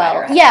talked to their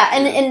provider. Well, yeah,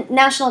 and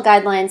national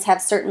guidelines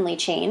have certainly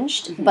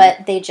changed,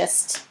 but they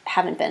just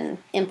haven't been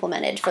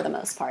implemented for the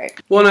most part.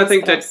 Well, and I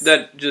think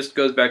that just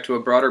goes back to a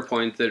broader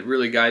point that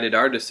really guided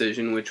our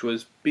decision, which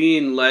was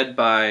being led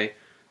by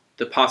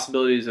the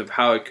possibilities of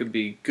how it could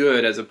be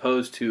good, as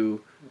opposed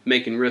to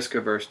making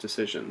risk-averse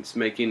decisions,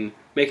 making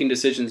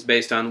decisions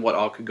based on what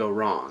all could go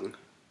wrong.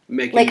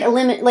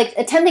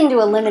 Attempting to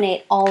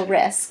eliminate all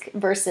risk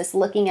versus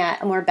looking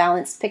at a more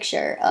balanced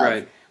picture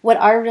of what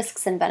are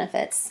risks and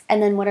benefits,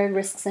 and then what are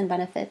risks and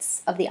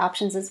benefits of the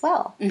options as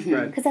well.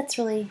 Because that's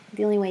really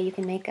the only way you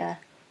can make a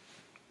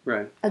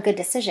good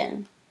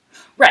decision.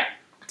 Right.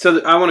 So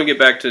I want to get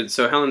back to,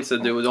 so Helen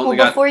said there was only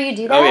before you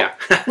do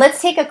that,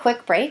 let's take a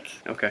quick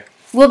break. Okay.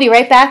 We'll be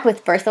right back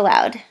with Birth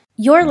Aloud.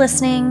 You're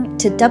listening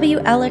to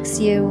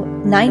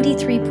WLXU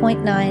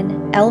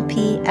 93.9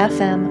 LP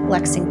FM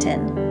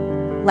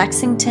Lexington,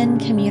 Lexington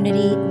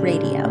Community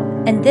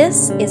Radio. And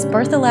this is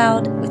Birth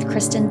Aloud with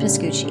Kristen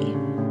Piscucci.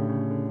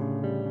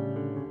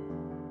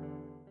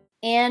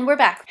 And we're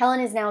back. Helen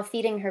is now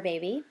feeding her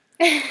baby.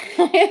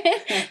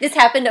 This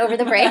happened over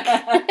the break.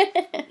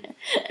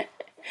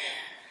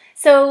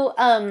 So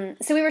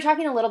we were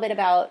talking a little bit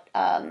about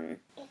the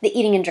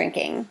eating and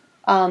drinking,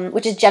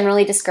 which is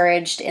generally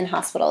discouraged in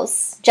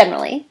hospitals.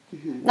 Generally.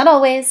 Not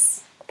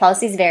always.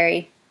 Policies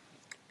vary.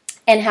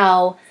 And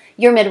how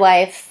your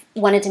midwife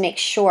wanted to make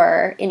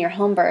sure in your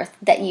home birth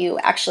that you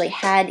actually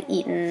had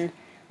eaten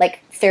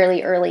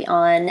fairly early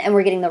on and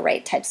were getting the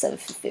right types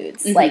of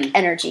foods, like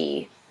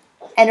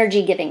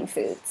energy-giving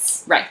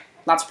foods. Right.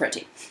 Lots of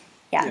protein.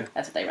 Yeah.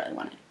 That's what they really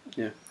wanted.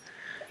 Yeah.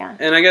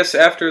 And I guess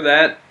after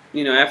that,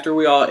 after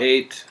we all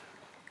ate,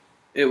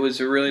 it was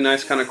a really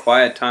nice kind of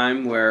quiet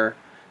time where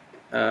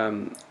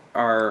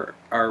our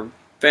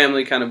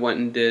family kind of went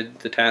and did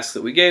the tasks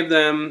that we gave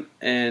them,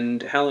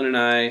 and Helen and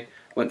I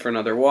went for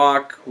another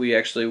walk. We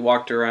actually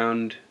walked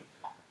around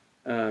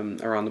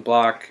the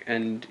block,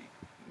 and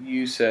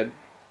you said,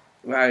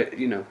 I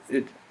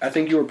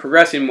think you were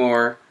progressing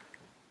more,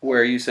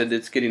 where you said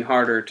it's getting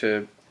harder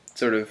to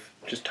sort of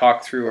just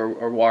talk through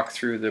or walk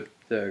through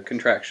the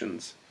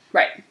contractions.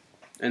 Right.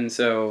 And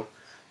so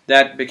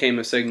that became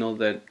a signal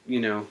that,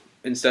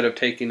 instead of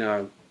taking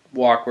a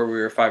walk where we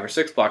were 5 or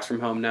 6 blocks from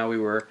home, now we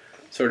were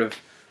sort of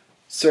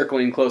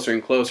circling closer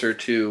and closer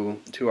to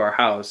our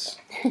house.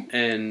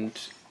 And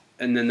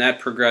then that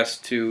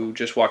progressed to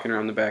just walking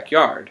around the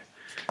backyard.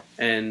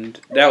 And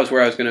that was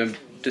where I was going to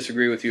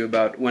disagree with you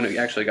about when it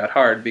actually got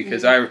hard,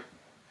 because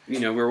we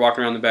were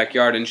walking around the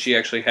backyard and she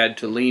actually had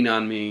to lean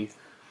on me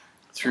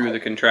through the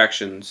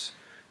contractions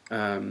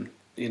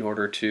in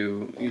order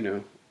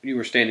to, you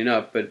were standing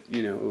up, but,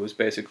 it was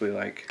basically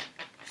like,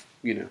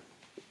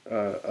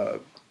 a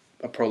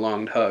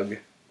prolonged hug.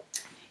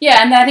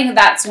 Yeah, and I think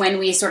that's when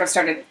we sort of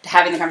started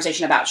having the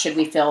conversation about should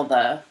we fill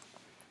the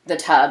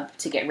tub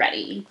to get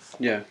ready.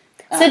 Yeah.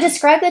 So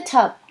describe the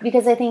tub,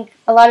 because I think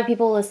a lot of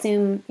people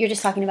assume you're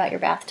just talking about your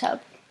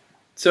bathtub.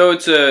 So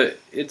it's a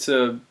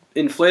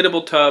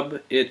inflatable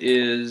tub. It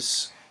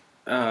is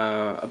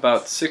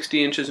about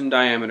 60 inches in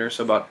diameter,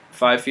 so about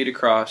 5 feet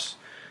across.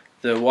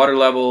 The water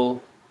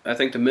level, I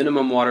think the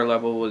minimum water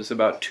level was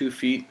about 2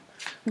 feet,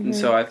 and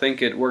so I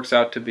think it works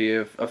out to be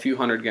a few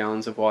hundred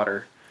gallons of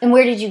water. And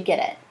where did you get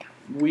it?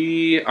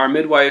 Our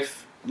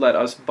midwife let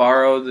us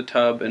borrow the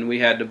tub, and we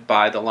had to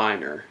buy the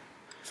liner.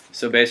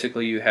 So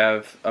basically you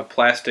have a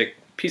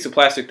piece of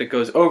plastic that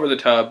goes over the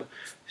tub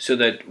so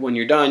that when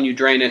you're done, you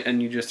drain it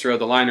and you just throw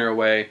the liner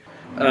away.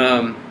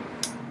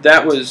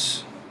 That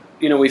was,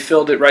 we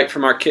filled it right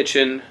from our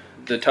kitchen.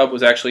 The tub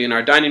was actually in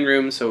our dining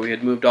room, so we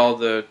had moved all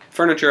the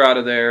furniture out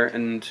of there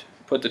and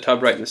put the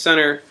tub right in the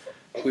center.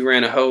 We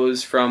ran a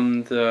hose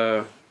from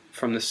the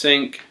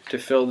sink to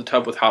fill the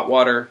tub with hot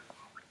water.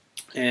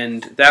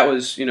 And that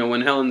was,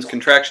 when Helen's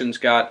contractions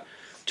got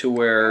to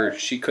where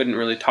she couldn't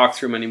really talk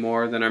through them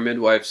anymore, then our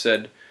midwife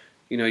said,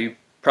 you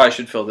probably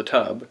should fill the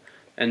tub.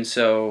 And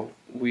so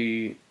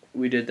we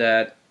did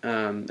that.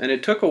 And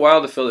it took a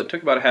while to fill it. It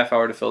took about a half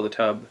hour to fill the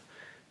tub.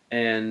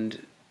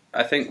 And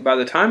I think by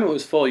the time it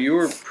was full, you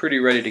were pretty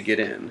ready to get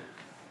in.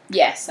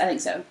 Yes, I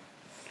think so.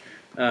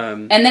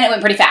 And then it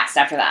went pretty fast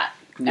after that.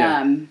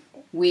 Yeah.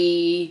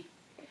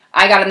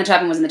 I got in the tub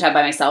and was in the tub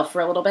by myself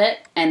for a little bit,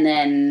 and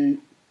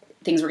then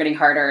things were getting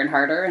harder and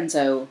harder, and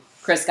so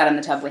Chris got in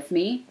the tub with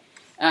me,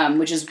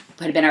 which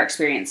had been our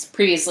experience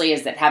previously,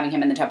 is that having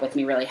him in the tub with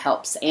me really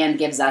helps and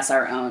gives us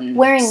our own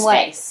Wearing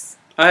space.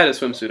 I had a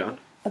swimsuit on.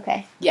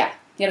 Okay. Yeah,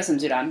 he had a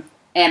swimsuit on.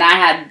 And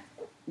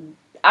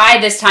I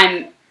this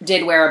time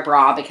did wear a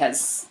bra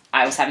because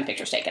I was having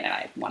pictures taken and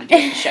I wanted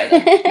to show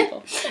them to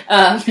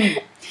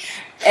people.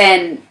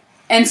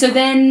 And so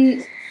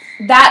then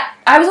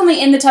I was only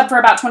in the tub for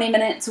about 20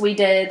 minutes. We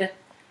did,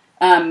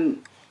 I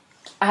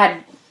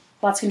had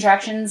lots of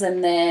contractions,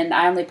 and then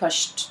I only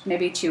pushed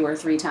maybe 2 or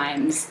 3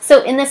 times.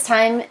 So in this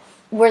time,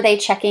 were they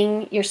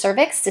checking your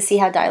cervix to see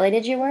how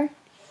dilated you were?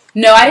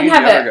 No, I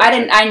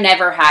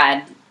never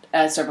had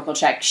a cervical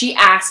check. She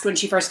asked when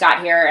she first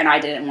got here, and I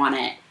didn't want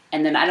it.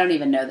 And then I don't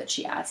even know that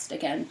she asked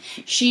again.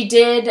 She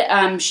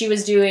did, she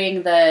was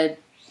doing the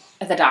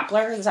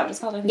Doppler, is that what it's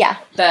called? Yeah.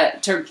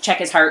 To check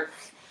his heart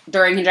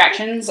during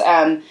contractions.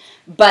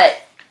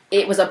 But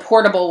it was a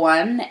portable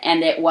one,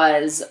 and it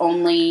was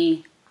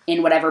only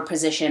in whatever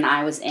position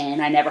I was in.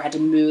 I never had to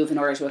move in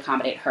order to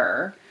accommodate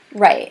her.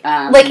 Right.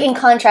 Like in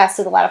contrast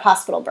with a lot of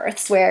hospital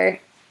births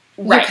where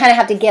you kind of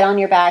have to get on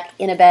your back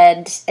in a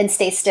bed and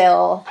stay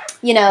still,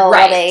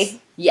 while they...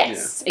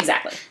 Yes,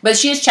 exactly. But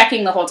she was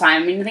checking the whole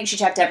time. I mean, I think she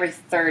checked every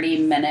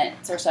 30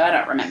 minutes or so. I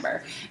don't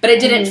remember. But it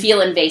didn't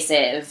feel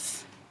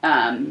invasive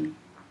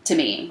to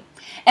me.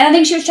 And I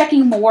think she was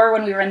checking more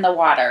when we were in the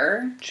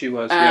water. She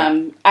was,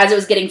 yeah. As it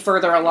was getting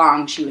further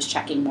along, she was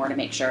checking more to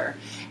make sure.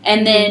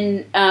 And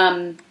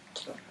then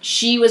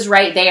she was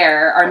right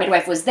there. Our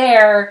midwife was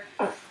there,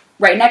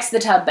 right next to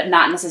the tub, but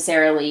not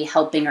necessarily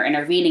helping or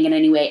intervening in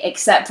any way,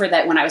 except for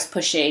that when I was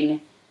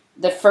pushing,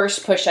 the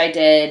first push I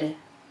did,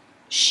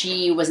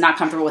 she was not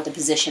comfortable with the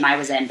position I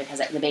was in because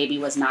the baby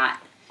was not...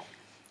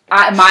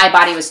 my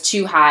body was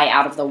too high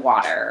out of the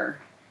water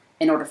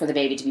in order for the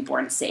baby to be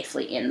born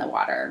safely in the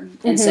water.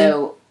 Mm-hmm. And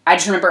so I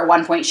just remember at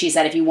one point she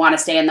said, if you want to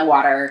stay in the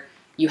water,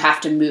 you have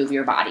to move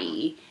your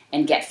body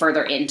and get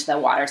further into the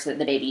water so that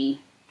the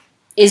baby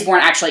is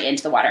born actually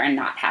into the water and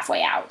not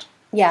halfway out.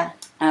 Yeah.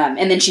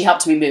 And then she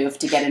helped me move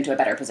to get into a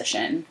better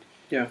position.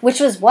 Yeah. Which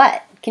was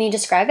what? Can you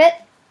describe it?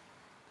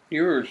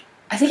 You were...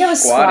 I think I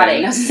was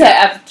squatting.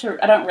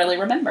 I don't really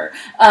remember.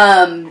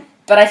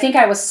 But I think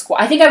I was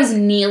I think I was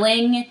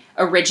kneeling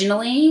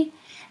originally,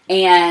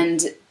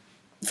 and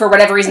for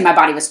whatever reason my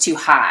body was too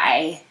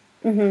high.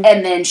 Mm-hmm.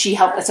 And then she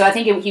helped. So I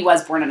think he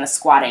was born in a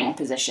squatting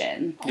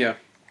position. Yeah.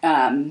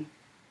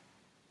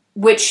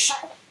 Which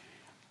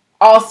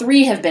all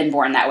 3 have been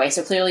born that way.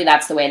 So clearly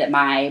that's the way that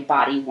my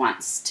body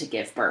wants to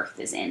give birth,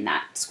 is in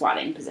that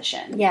squatting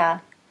position.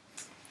 Yeah.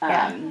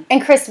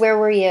 And Chris, where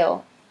were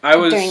you?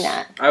 During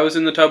that. I was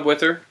in the tub with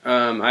her.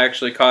 I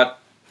actually caught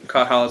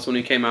Hollis when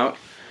he came out.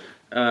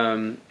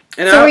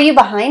 Were you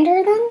behind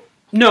her then?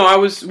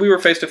 No, we were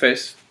face to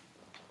face.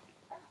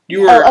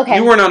 You were okay.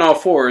 You weren't on all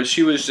fours.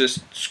 She was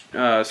just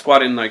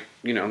squatting like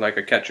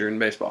a catcher in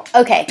baseball.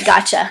 Okay,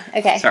 gotcha.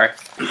 Okay. Sorry.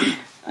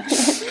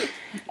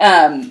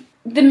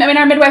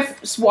 Our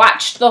midwife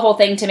watched the whole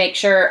thing to make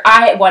sure.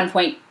 I at one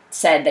point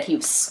said that he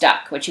was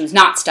stuck, which he was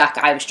not stuck.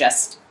 I was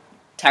just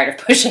tired of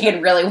pushing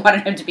and really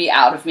wanted him to be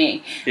out of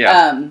me.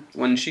 Yeah.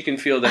 When she can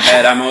feel the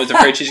head, I'm always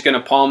afraid she's going to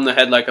palm the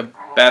head like a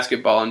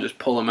basketball and just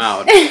pull him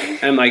out.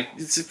 And I'm like,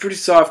 it's a pretty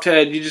soft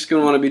head. You're just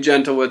going to want to be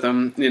gentle with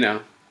him,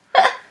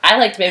 I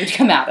liked baby to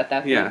come out at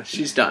that point. Yeah,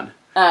 she's done.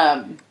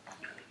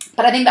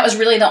 But I think that was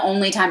really the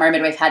only time our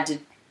midwife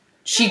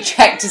she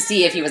checked to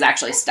see if he was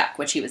actually stuck,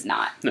 which he was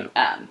not. No.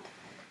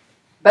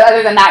 But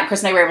other than that,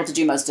 Chris and I were able to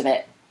do most of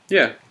it.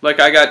 Yeah, like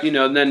I got,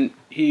 and then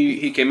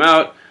he came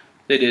out.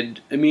 They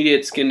did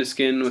immediate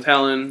skin-to-skin with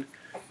Helen.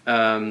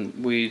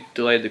 We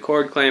delayed the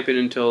cord clamping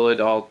until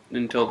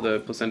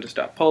the placenta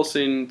stopped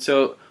pulsing.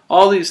 So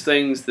all these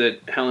things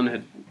that Helen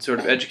had sort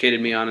of educated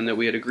me on and that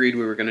we had agreed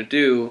we were going to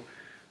do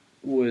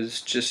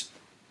was just,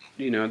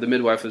 the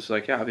midwife was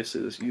like, yeah,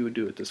 obviously you would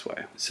do it this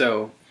way.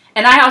 So.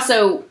 And I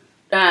also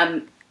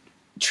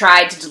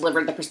tried to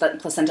deliver the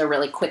placenta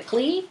really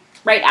quickly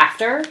right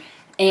after,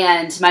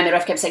 and my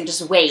midwife kept saying,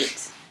 just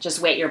wait,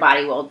 your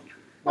body will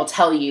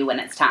tell you when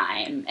it's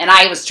time. And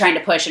I was trying to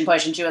push,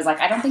 and she was like,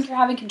 I don't think you're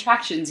having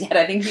contractions yet.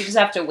 I think you just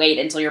have to wait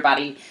until your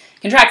body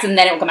contracts, and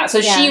then it will come out. So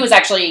she was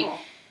actually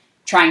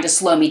trying to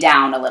slow me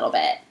down a little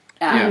bit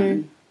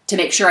to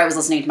make sure I was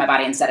listening to my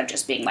body instead of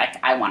just being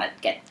like, I want to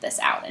get this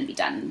out and be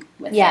done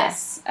with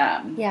this.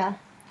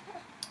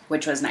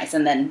 Which was nice.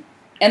 And then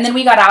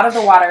we got out of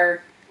the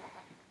water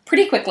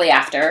pretty quickly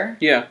after.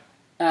 Yeah.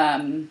 I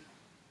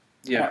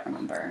don't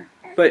remember.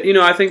 But,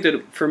 I think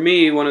that for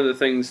me, one of the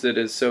things that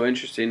is so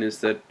interesting is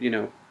that,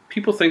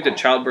 people think that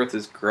childbirth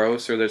is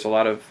gross or there's a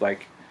lot of,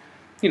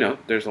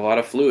 there's a lot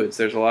of fluids,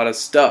 there's a lot of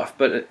stuff.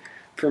 But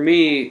for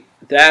me,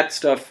 that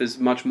stuff is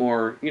much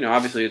more,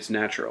 obviously it's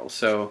natural.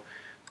 So,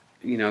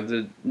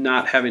 the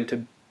not having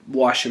to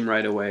wash him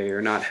right away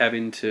or not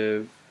having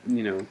to,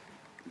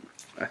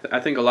 I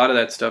think a lot of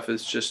that stuff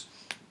is just,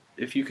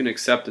 if you can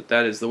accept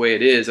that is the way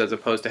it is, as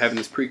opposed to having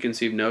this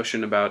preconceived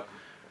notion about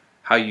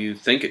how you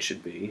think it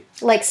should be.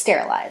 Like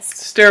sterilized.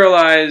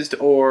 Sterilized,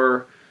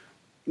 or,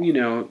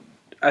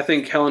 I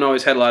think Helen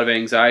always had a lot of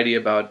anxiety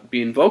about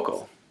being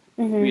vocal.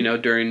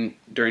 Mm-hmm.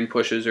 During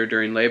pushes or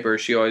during labor,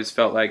 she always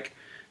felt like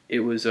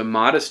it was a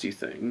modesty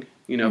thing.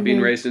 Mm-hmm.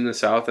 Being raised in the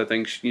South, I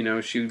think,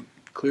 she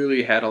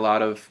clearly had a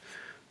lot of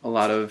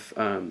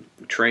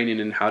training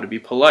in how to be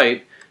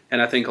polite.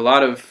 And I think a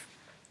lot of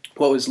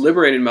what was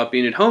liberating about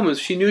being at home is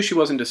she knew she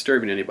wasn't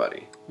disturbing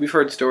anybody. We've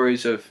heard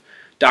stories of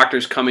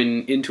doctors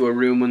coming into a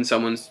room when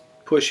someone's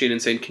pushing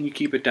and saying, can you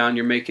keep it down?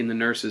 You're making the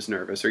nurses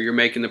nervous, or you're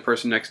making the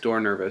person next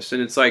door nervous.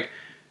 And it's like,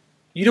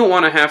 you don't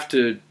want to have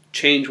to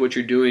change what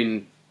you're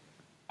doing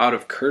out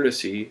of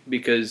courtesy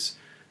because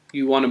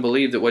you want to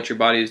believe that what your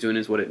body is doing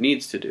is what it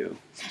needs to do.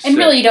 And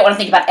really, you don't want to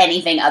think about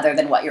anything other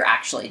than what you're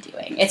actually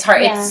doing. It's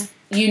hard. Yeah.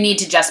 You need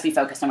to just be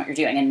focused on what you're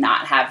doing and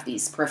not have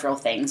these peripheral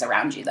things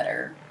around you that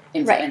are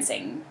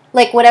influencing. Right.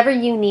 Like, whatever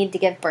you need to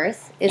give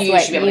birth is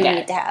what you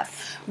need to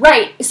have.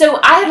 Right. So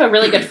I have a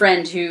really good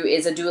friend who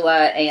is a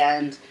doula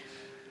and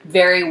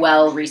very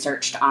well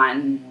researched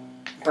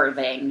on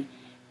birthing.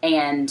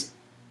 And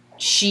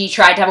she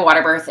tried to have a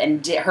water birth,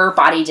 and her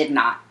body did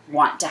not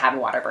want to have a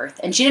water birth.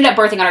 And she ended up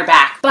birthing on her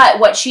back. But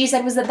what she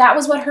said was that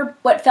was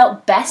what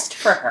felt best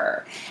for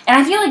her. And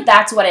I feel like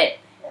that's what it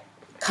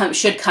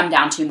should come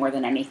down to more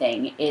than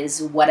anything,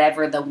 is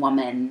whatever the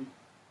woman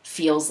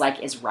feels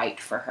like is right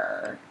for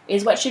her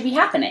is what should be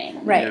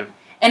happening. Right. Yeah.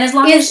 And as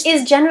long as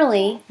is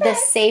generally the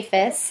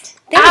safest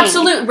thing.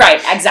 Absolute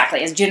right,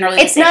 exactly. Is generally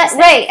the safest thing.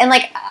 Right. And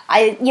like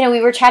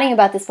we were chatting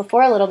about this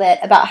before a little bit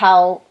about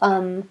how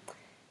I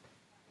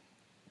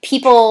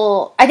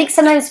think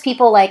sometimes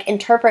people like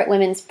interpret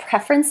women's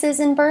preferences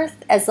in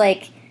birth as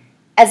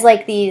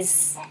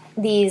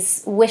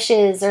these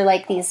wishes or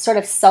like these sort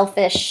of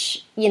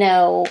selfish,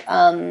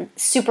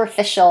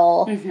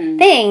 superficial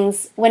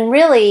things, when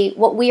really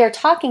what we are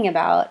talking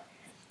about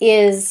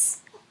is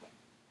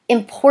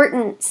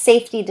important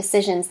safety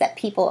decisions that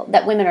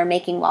women are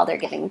making while they're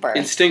giving birth.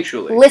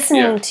 Instinctually.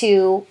 Listening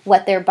to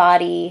what their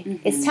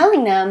body is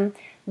telling them,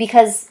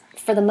 because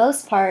for the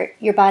most part,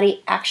 your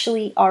body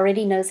actually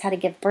already knows how to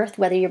give birth,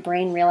 whether your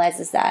brain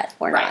realizes that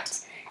or not.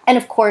 And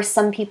of course,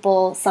 some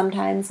people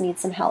sometimes need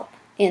some help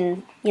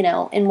in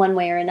one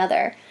way or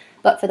another.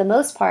 But for the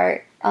most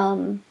part,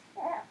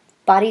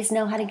 bodies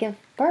know how to give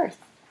birth.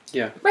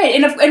 Yeah. Right.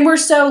 And we're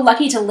so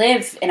lucky to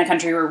live in a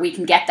country where we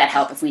can get that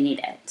help if we need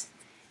it.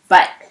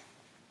 But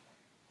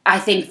I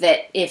think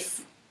that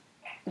if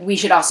we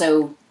should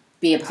also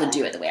be able to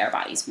do it the way our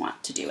bodies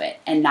want to do it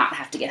and not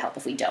have to get help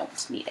if we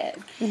don't need it.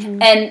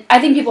 Mm-hmm. And I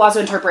think people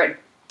also interpret,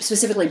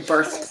 specifically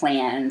birth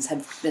plans,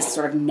 have this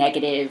sort of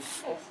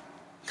negative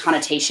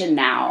connotation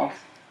now,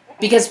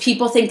 because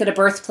people think that a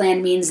birth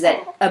plan means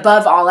that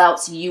above all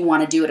else you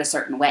want to do it a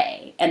certain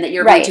way and that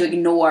you're going to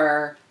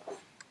ignore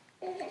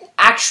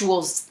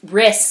actual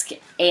risk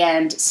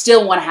and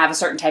still want to have a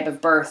certain type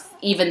of birth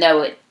even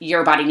though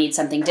your body needs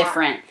something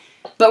different.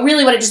 But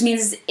really what it just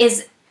means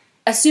is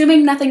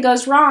assuming nothing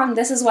goes wrong,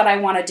 this is what I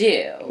want to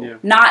do. Yeah.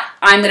 Not,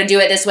 I'm going to do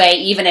it this way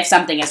even if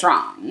something is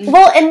wrong.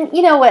 Well, and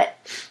you know what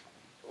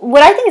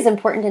I think is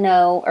important to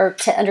know or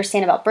to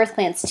understand about birth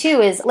plans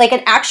too is like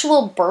an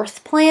actual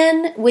birth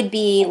plan would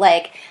be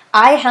like,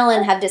 I,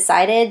 Helen, have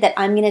decided that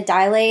I'm going to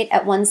dilate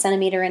at 1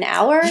 centimeter an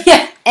hour.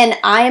 Yeah. And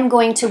I am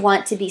going to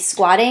want to be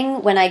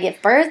squatting when I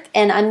give birth,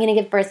 and I'm going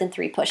to give birth in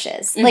 3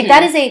 pushes. Mm-hmm. Like,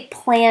 that is a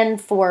plan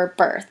for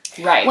birth.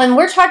 Right. When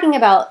we're talking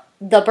about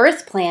the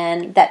birth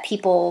plan that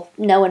people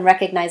know and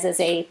recognize as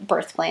a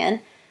birth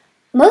plan,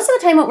 most of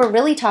the time what we're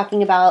really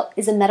talking about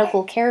is a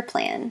medical care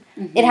plan.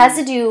 Mm-hmm. It has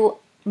to do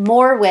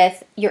more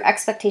with your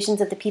expectations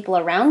of the people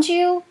around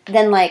you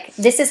than like,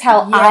 this is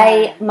how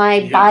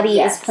my body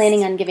is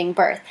planning on giving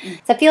birth.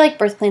 So I feel like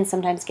birth plans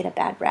sometimes get a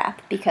bad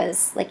rap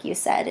because, like you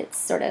said, it's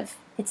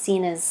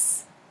seen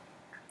as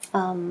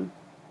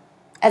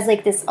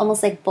like this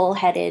almost like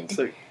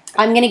bullheaded,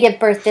 I'm going to give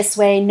birth this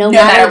way no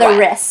matter the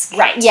risk.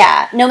 Right.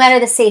 Yeah, no matter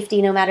the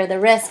safety, no matter the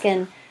risk.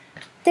 And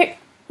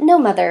no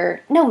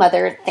mother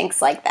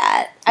thinks like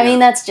that. I mean,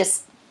 that's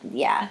just,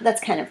 that's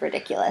kind of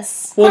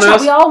ridiculous. Well,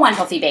 we all want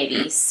healthy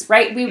babies,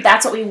 right?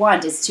 That's what we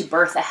want, is to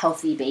birth a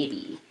healthy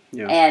baby.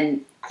 Yeah.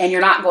 And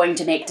you're not going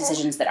to make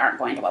decisions that aren't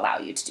going to allow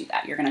you to do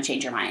that. You're going to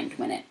change your mind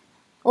when it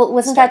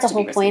wasn't that the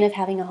whole point of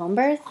having a home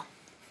birth?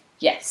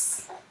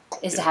 Yes.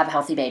 Is to have a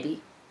healthy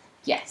baby.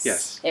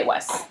 Yes. It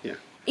was. Yeah.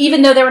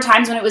 Even though there were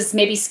times when it was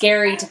maybe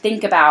scary to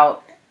think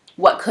about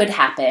what could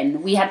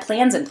happen, we had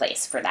plans in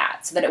place for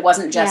that, so that it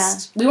wasn't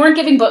just, we weren't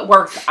giving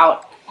birth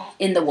out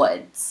in the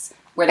woods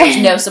where there's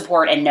no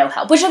support and no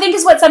help, which I think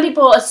is what some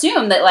people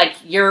assume, that like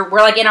we're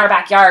like in our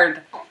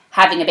backyard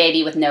having a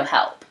baby with no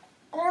help.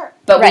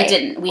 But we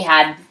didn't. We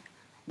had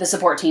the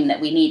support team that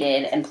we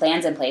needed and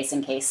plans in place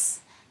in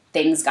case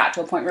things got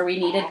to a point where we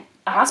needed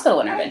a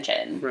hospital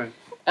intervention. Right.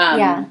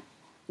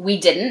 We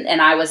didn't,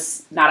 and I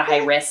was not a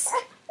high risk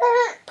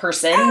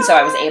person, so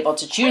I was able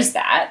to choose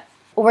that.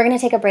 We're going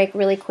to take a break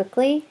really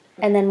quickly,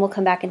 and then we'll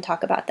come back and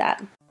talk about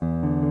that.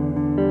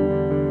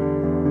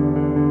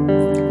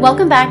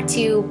 Welcome back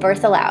to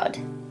Birth Aloud.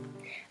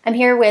 I'm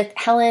here with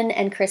Helen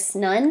and Chris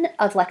Nunn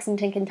of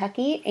Lexington,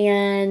 Kentucky,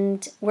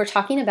 and we're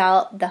talking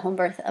about the home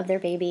birth of their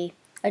baby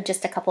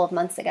just a couple of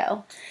months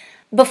ago.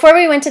 Before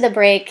we went to the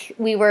break,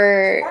 we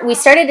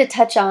started to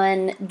touch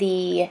on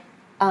the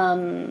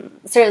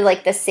sort of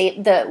like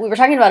we were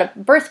talking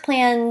about birth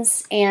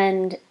plans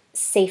and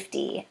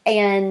safety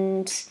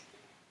and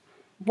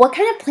what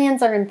kind of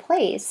plans are in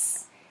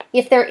place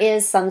if there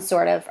is some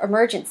sort of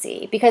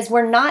emergency, because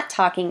we're not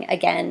talking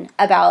again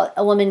about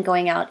a woman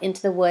going out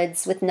into the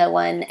woods with no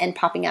one and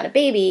popping out a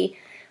baby.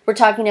 We're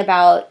talking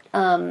about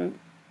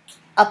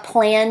a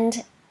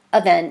planned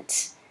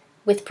event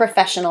with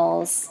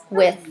professionals,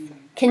 with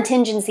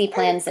contingency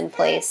plans in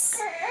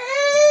place.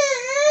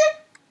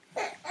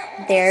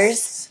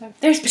 There's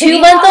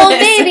 2-month-old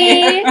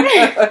baby.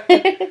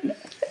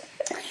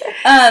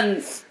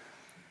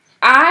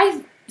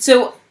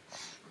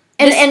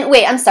 And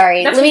wait, I'm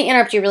sorry. Let me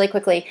interrupt you really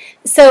quickly.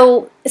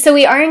 So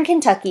we are in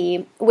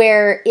Kentucky,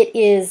 where it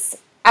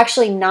is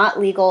actually not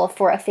legal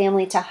for a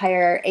family to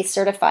hire a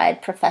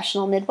certified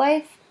professional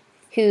midwife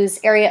whose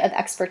area of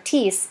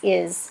expertise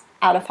is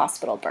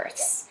out-of-hospital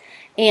births.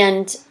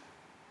 And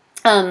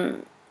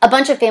a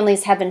bunch of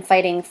families have been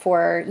fighting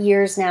for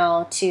years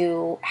now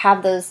to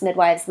have those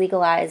midwives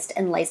legalized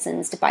and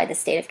licensed by the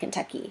state of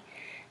Kentucky.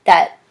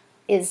 That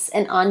is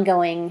an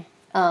ongoing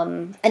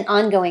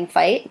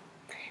fight.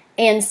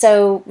 And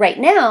so right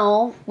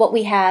now, what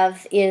we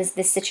have is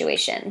this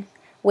situation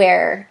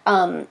where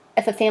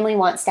if a family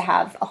wants to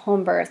have a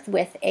home birth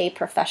with a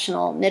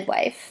professional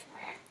midwife,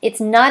 it's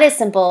not as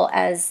simple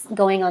as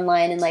going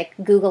online and like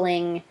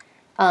Googling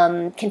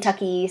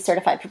Kentucky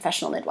certified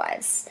professional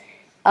midwives.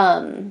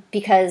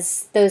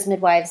 Because those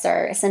midwives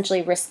are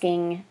essentially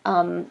risking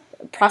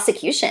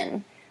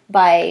prosecution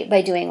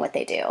by doing what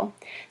they do.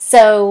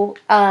 So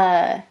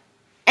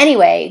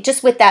anyway,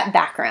 just with that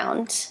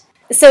background,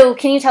 so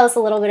can you tell us a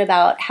little bit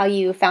about how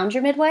you found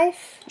your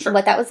midwife? Sure.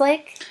 What that was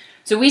like?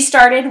 So we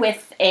started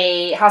with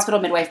a hospital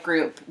midwife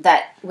group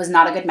that was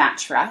not a good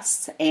match for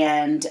us,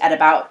 and at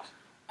about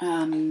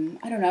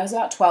it was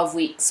about 12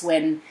 weeks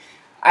when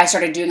I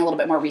started doing a little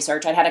bit more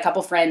research. I'd had a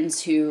couple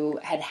friends who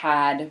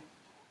had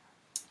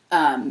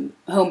home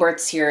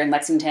births here in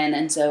Lexington,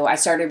 and so I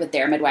started with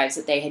their midwives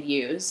that they had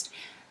used,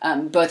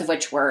 both of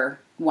which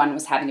one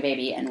was having a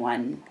baby and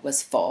one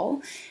was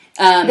full.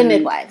 The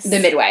midwives.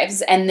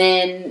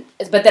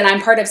 But then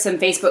I'm part of some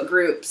Facebook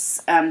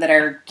groups that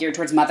are geared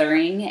towards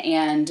mothering,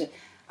 and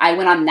I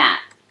went on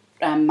that,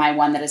 my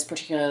one that is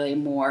particularly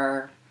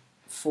more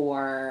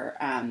for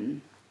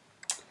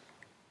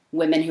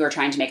women who are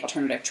trying to make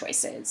alternative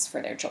choices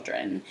for their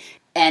children.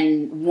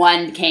 And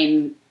one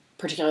came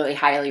particularly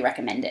highly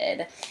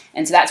recommended.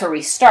 And so that's where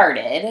we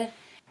started.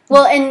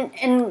 Well,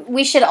 and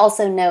we should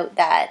also note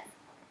that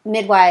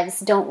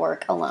midwives don't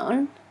work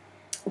alone.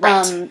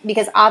 Right.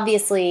 Because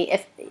obviously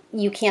if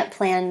you can't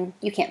plan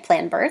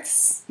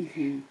births,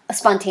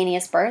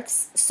 spontaneous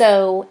births.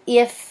 So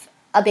if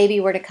a baby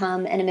were to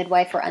come and a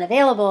midwife were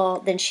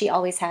unavailable, then she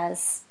always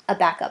has a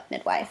backup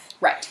midwife.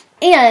 Right.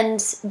 And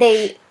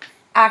they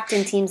act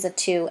in teams of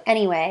 2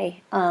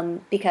 anyway,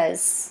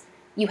 because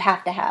you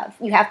have to have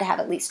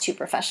at least 2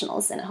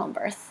 professionals in a home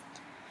birth.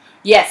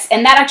 Yes,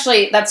 and that's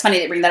funny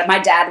that you bring that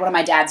up. One of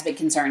my dad's big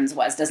concerns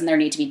was, doesn't there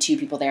need to be 2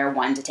 people there,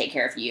 one to take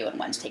care of you and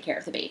one to take care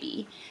of the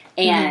baby?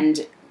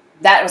 And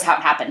that was how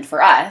it happened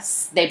for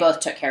us. They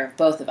both took care of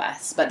both of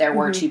us, but there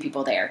were 2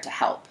 people there to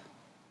help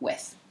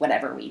with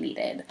whatever we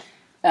needed.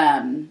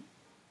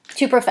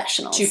 Two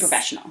professionals.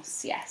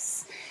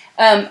 Yes.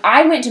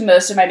 I went to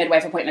most of my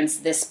midwife appointments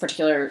this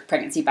particular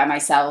pregnancy by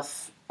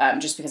myself,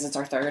 just because it's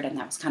our third, and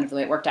that was kind of the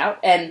way it worked out.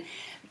 And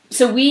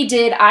so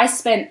I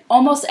spent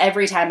almost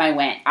every time I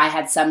went, I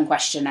had some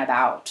question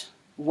about,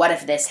 what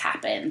if this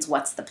happens?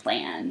 What's the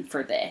plan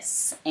for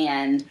this?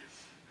 And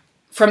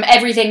from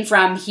everything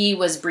from he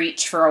was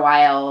breech for a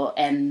while,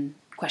 and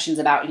questions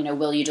about,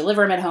 will you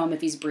deliver him at home if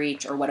he's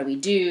breech, or what do we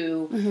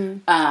do?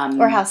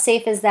 Mm-hmm. Or how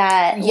safe is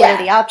that? Yeah. What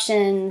are the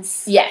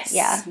options? Yes.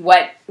 Yeah.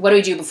 What do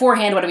we do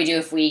beforehand? What do we do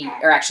if we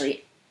are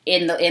actually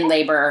in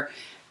labor?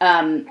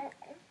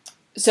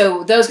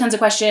 So those kinds of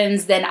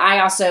questions. Then I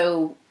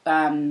also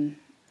am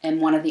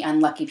one of the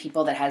unlucky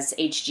people that has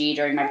HG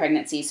during my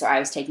pregnancy, so I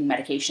was taking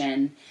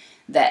medication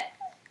that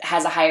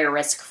has a higher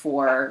risk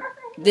for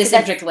this,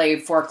 particularly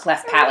for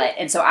cleft palate.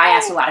 And so I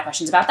asked a lot of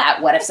questions about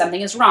that. What if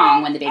something is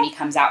wrong when the baby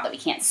comes out that we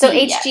can't see So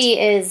yet?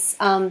 HG is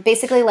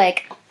basically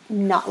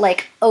not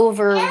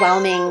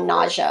overwhelming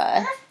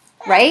nausea,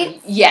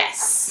 right?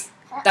 Yes.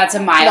 That's a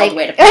mild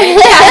way to put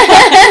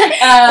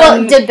it.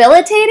 Well,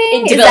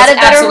 debilitating? Is that a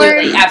better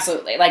word?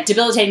 Absolutely. Like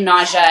debilitating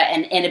nausea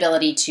and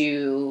inability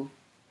to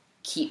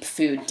keep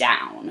food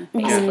down,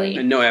 basically.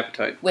 And no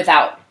appetite.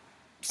 Without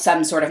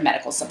some sort of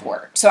medical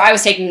support. So I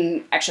was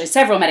taking actually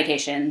several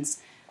medications,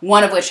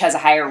 one of which has a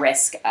higher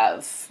risk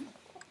of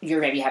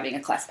your baby having a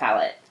cleft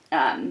palate.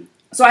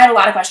 So I had a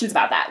lot of questions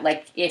about that.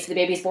 Like, if the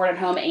baby's born at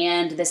home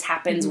and this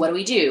happens, what do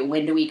we do?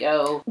 When do we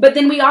go? But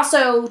then we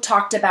also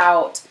talked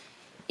about,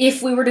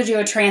 if we were to do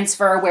a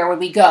transfer, where would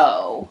we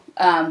go?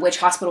 Which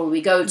hospital would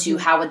we go to?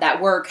 How would that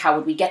work? How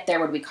would we get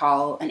there? Would we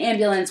call an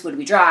ambulance? Would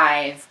we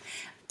drive?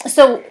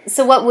 So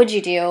what would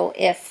you do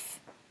if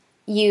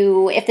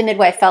the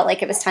midwife felt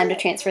like it was time to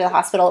transfer to the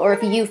hospital, or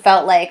if you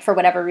felt like, for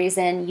whatever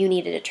reason, you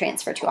needed a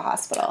transfer to a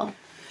hospital?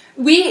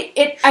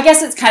 I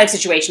guess it's kind of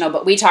situational,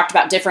 but we talked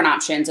about different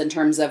options in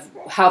terms of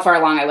how far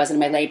along I was in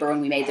my labor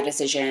when we made the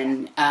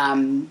decision,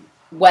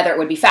 whether it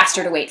would be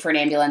faster to wait for an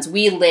ambulance.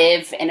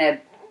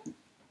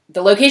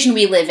 The location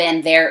we live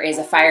in, there is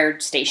a fire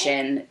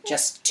station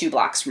just 2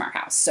 blocks from our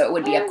house, so it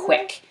would be a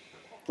quick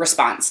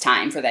response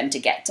time for them to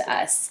get to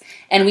us.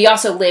 And we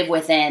also live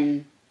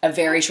within a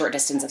very short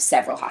distance of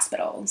several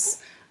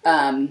hospitals,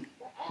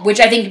 which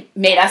I think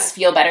made us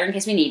feel better in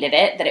case we needed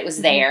it, that it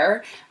was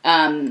there,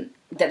 that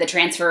the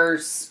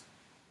transfers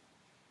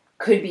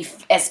could be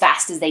as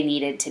fast as they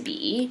needed to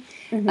be.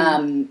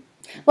 Well,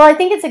 I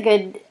think it's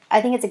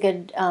a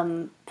good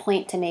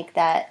point to make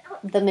that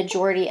the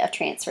majority of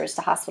transfers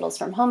to hospitals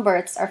from home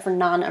births are for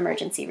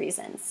non-emergency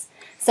reasons.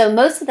 So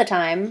most of the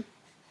time,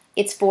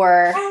 it's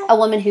for a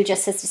woman who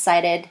just has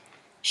decided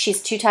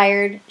she's too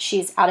tired,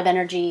 she's out of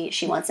energy,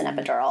 she wants an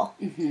epidural.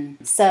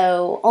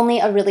 So only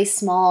a really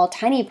small,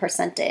 tiny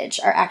percentage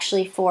are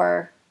actually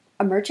for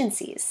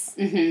emergencies.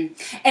 And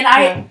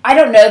I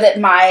don't know that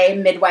my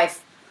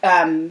midwife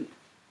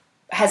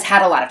has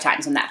had a lot of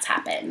times when that's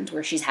happened,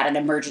 where she's had an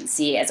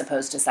emergency as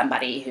opposed to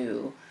somebody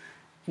who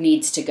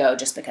needs to go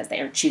just because they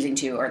are choosing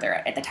to, or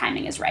the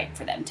timing is right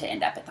for them to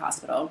end up at the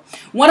hospital.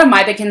 One of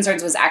my big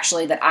concerns was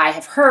actually that I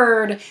have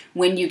heard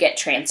when you get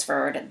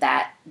transferred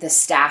that the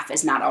staff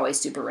is not always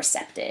super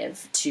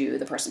receptive to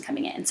the person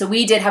coming in. So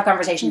we did have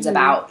conversations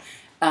about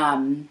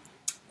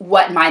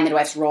what my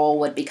midwife's role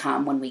would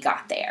become when we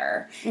got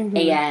there.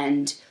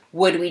 And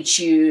would we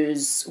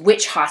choose,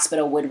 which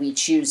hospital would we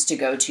choose to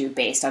go to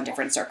based on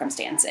different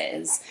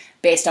circumstances,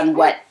 based on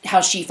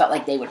how she felt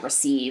like they would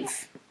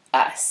receive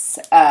us.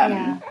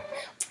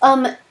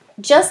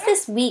 Just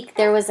this week,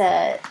 there was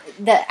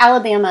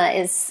Alabama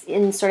is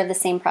in sort of the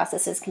same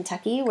process as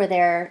Kentucky, where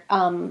their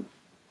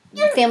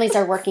families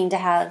are working to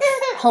have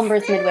home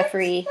birth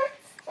midwifery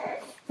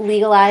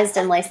legalized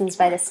and licensed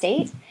by the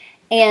state.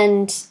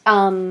 And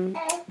a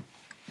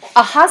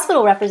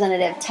hospital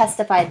representative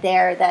testified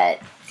there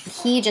that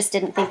he just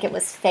didn't think it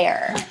was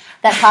fair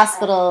that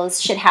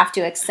hospitals should have to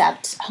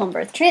accept home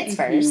birth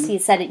transfers. He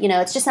said,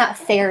 it's just not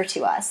fair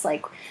to us.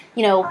 Like,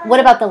 what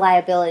about the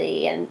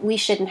liability? And we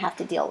shouldn't have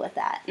to deal with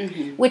that,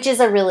 which is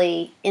a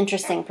really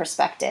interesting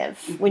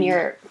perspective when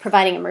you're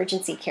providing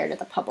emergency care to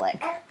the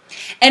public.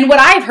 And what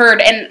I've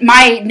heard, and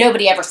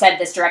nobody ever said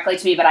this directly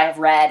to me, but I have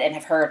read and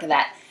have heard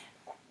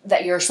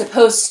that you're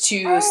supposed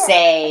to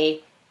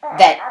say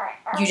that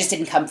you just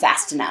didn't come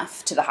fast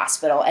enough to the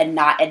hospital and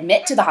not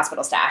admit to the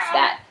hospital staff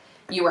that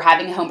you were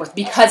having a home birth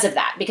because of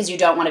that, because you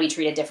don't want to be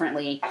treated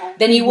differently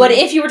than you would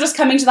if you were just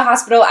coming to the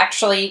hospital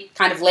actually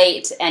kind of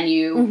late and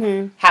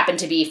you happened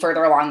to be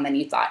further along than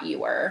you thought you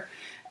were.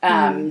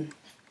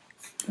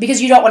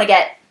 Because you don't want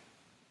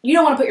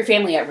to put your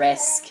family at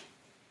risk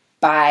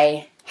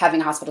by having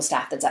a hospital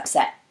staff that's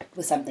upset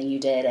with something you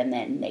did and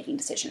then making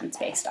decisions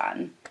based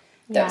on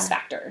those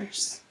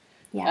factors.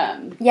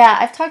 Yeah,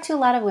 I've talked to a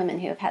lot of women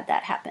who have had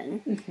that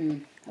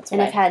happen. That's what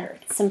and I've had heard.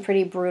 some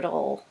pretty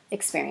brutal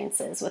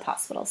experiences with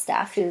hospital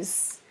staff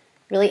who's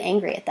really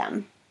angry at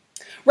them.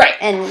 Right.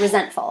 And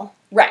resentful.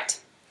 Right.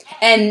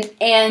 And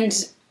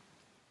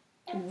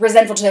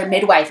resentful to their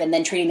midwife and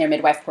then treating their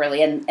midwife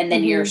poorly, and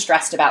then you're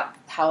stressed about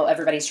how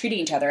everybody's treating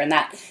each other, and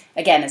that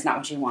again is not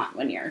what you want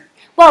when you're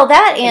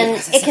that,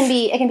 and it can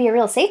be a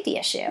real safety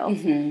issue,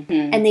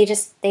 and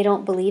they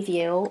don't believe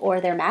you, or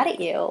they're mad at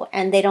you,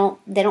 and they don't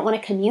want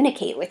to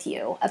communicate with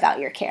you about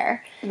your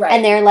care, right.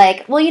 And they're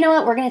like, well, you know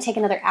what, we're going to take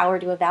another hour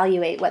to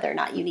evaluate whether or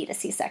not you need a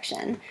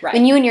C-section. Right.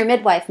 When you and your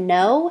midwife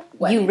know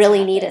what you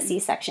really need a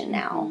C-section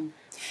now.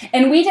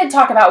 And we did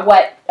talk about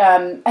what,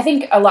 I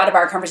think a lot of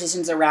our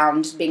conversations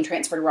around being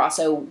transferred were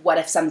also, what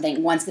if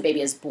something, once the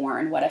baby is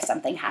born, what if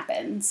something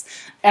happens?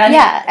 And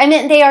I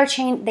mean, they are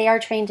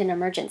trained in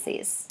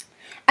emergencies.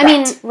 I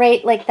mean,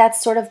 right, like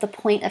that's sort of the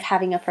point of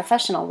having a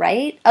professional,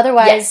 right?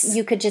 Otherwise,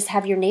 you could just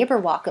have your neighbor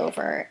walk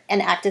over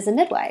and act as a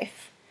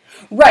midwife.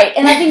 Right,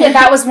 and I think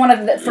that was one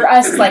of the, for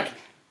us, like,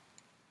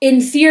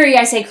 in theory,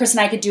 I say Chris and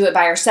I could do it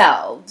by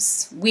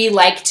ourselves. We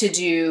like to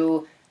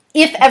do...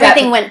 If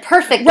everything went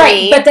perfectly.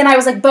 Right, but then I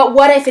was like, but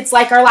what if it's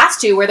like our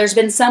last two, where there's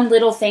been some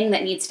little thing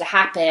that needs to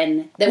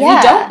happen that we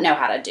don't know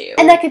how to do?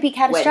 And that could be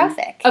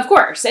catastrophic. Of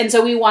course. And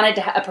so we wanted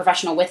to have a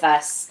professional with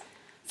us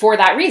for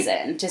that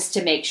reason, just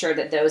to make sure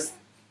that those,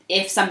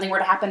 if something were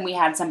to happen, we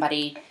had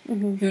somebody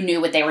who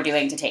knew what they were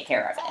doing to take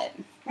care of it.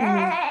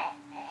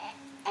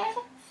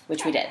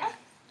 Which we did.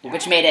 Yeah.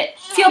 Which made it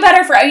feel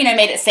better for,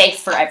 made it safe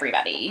for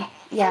everybody.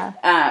 Yeah.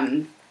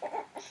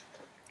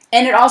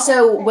 And it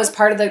also was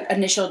part of the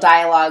initial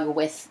dialogue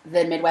with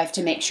the midwife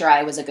to make sure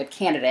I was a good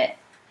candidate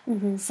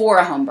for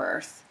a home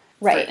birth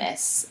for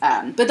this.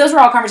 But those were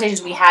all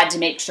conversations we had to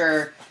make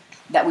sure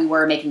that we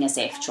were making a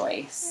safe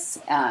choice,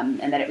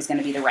 and that it was going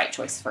to be the right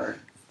choice for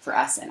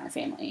us and our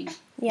family.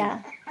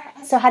 Yeah.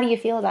 So how do you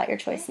feel about your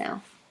choice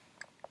now?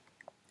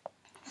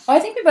 Well, I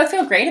think we both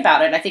feel great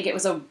about it. I think it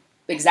was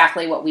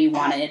exactly what we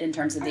wanted in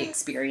terms of the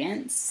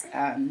experience.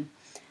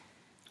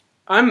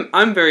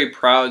 I'm very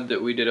proud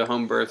that we did a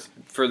home birth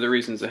for the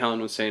reasons that Helen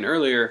was saying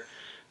earlier,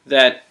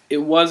 that it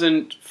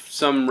wasn't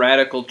some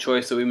radical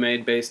choice that we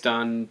made based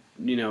on,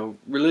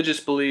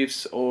 religious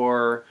beliefs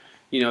or,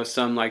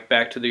 some like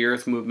back to the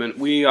earth movement.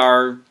 We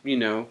are,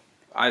 you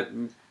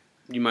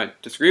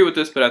might disagree with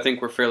this, but I think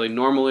we're fairly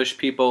normal-ish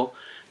people.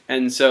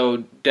 And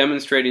so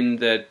demonstrating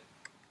that,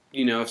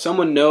 if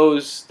someone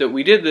knows that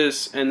we did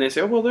this and they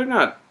say, oh, well, they're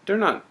not,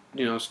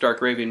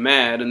 stark raving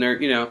mad, and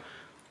they're,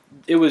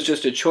 it was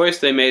just a choice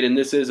they made, and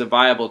this is a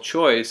viable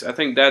choice. I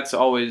think that's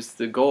always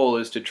the goal,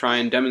 is to try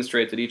and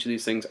demonstrate that each of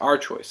these things are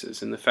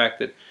choices, and the fact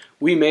that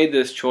we made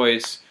this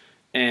choice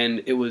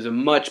and it was a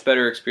much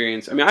better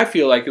experience. I mean, I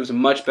feel like it was a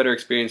much better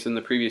experience than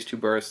the previous two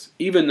births,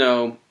 even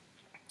though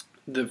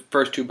the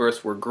first two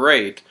births were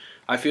great.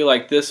 I feel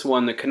like this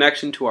one, the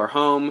connection to our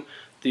home,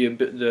 the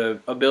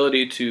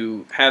ability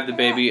to have the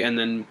baby and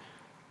then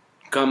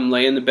come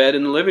lay in the bed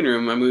in the living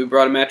room. I mean, we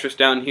brought a mattress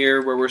down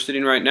here where we're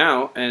sitting right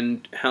now,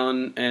 and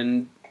Helen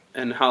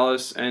and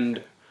Hollis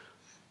and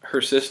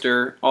her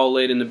sister all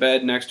laid in the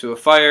bed next to a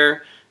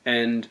fire,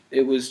 and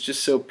it was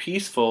just so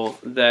peaceful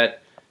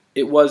that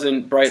it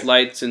wasn't bright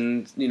lights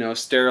and,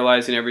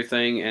 sterilizing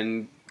everything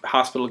and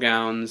hospital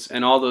gowns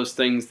and all those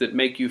things that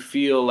make you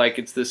feel like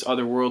it's this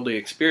otherworldly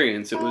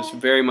experience. It was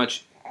very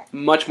much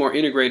more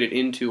integrated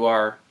into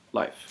our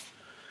life.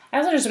 I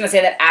also just want to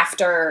say that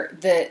after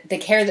the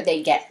care that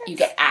you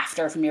get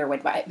after from your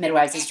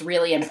midwives is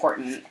really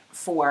important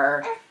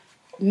for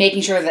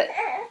making sure that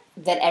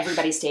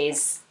everybody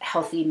stays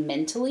healthy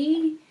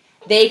mentally.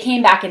 They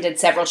came back and did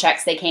several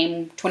checks. They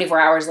came 24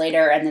 hours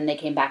later, and then they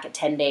came back at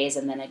 10 days,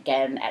 and then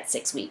again at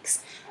 6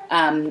 weeks.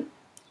 And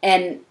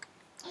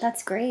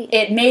that's great.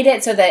 It made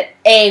it so that,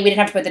 we didn't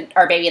have to put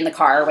our baby in the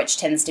car, which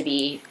tends to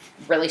be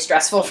really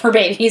stressful for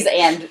babies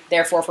and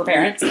therefore for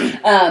parents.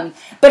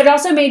 But it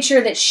also made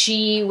sure that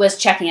she was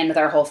checking in with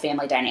our whole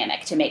family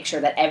dynamic to make sure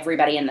that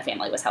everybody in the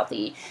family was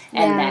healthy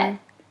and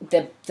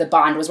that the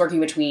bond was working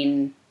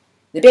between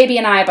the baby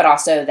and I, but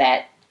also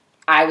that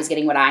I was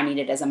getting what I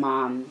needed as a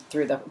mom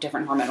through the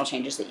different hormonal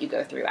changes that you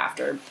go through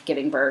after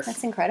giving birth.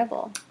 That's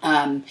incredible.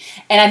 And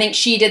I think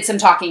she did some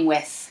talking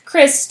with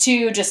Chris,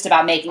 too, just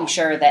about making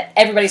sure that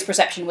everybody's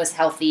perception was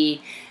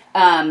healthy.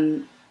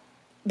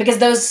 Because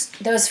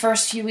those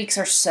first few weeks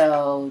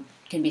can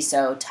be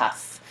so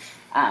tough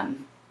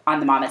on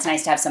the mom. It's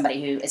nice to have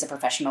somebody who is a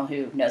professional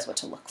who knows what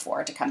to look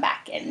for to come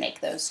back and make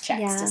those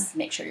checks to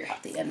make sure you're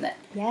healthy and that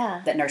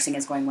nursing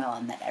is going well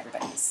and that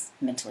everybody's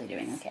mentally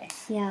doing okay.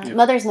 Yeah.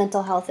 Mother's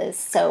mental health is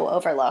so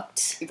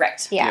overlooked.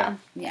 Right. Yeah.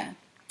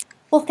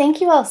 Well, thank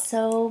you all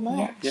so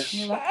much. Yeah.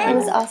 You're welcome. It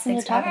was awesome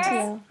to talk to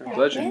you. Our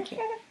pleasure. Thank you.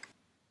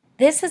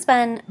 This has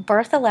been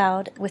Birth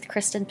Aloud with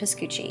Kristen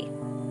Piscucci.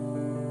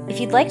 If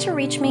you'd like to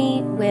reach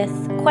me with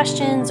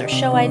questions or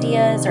show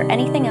ideas or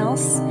anything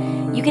else,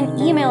 you can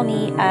email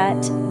me at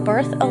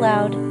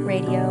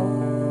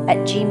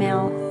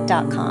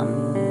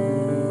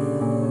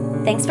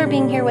birthallouradio@gmail.com. Thanks for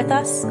being here with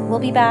us. We'll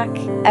be back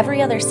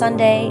every other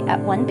Sunday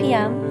at 1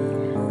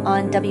 p.m.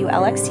 on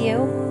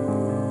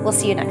WLXU. We'll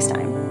see you next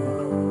time.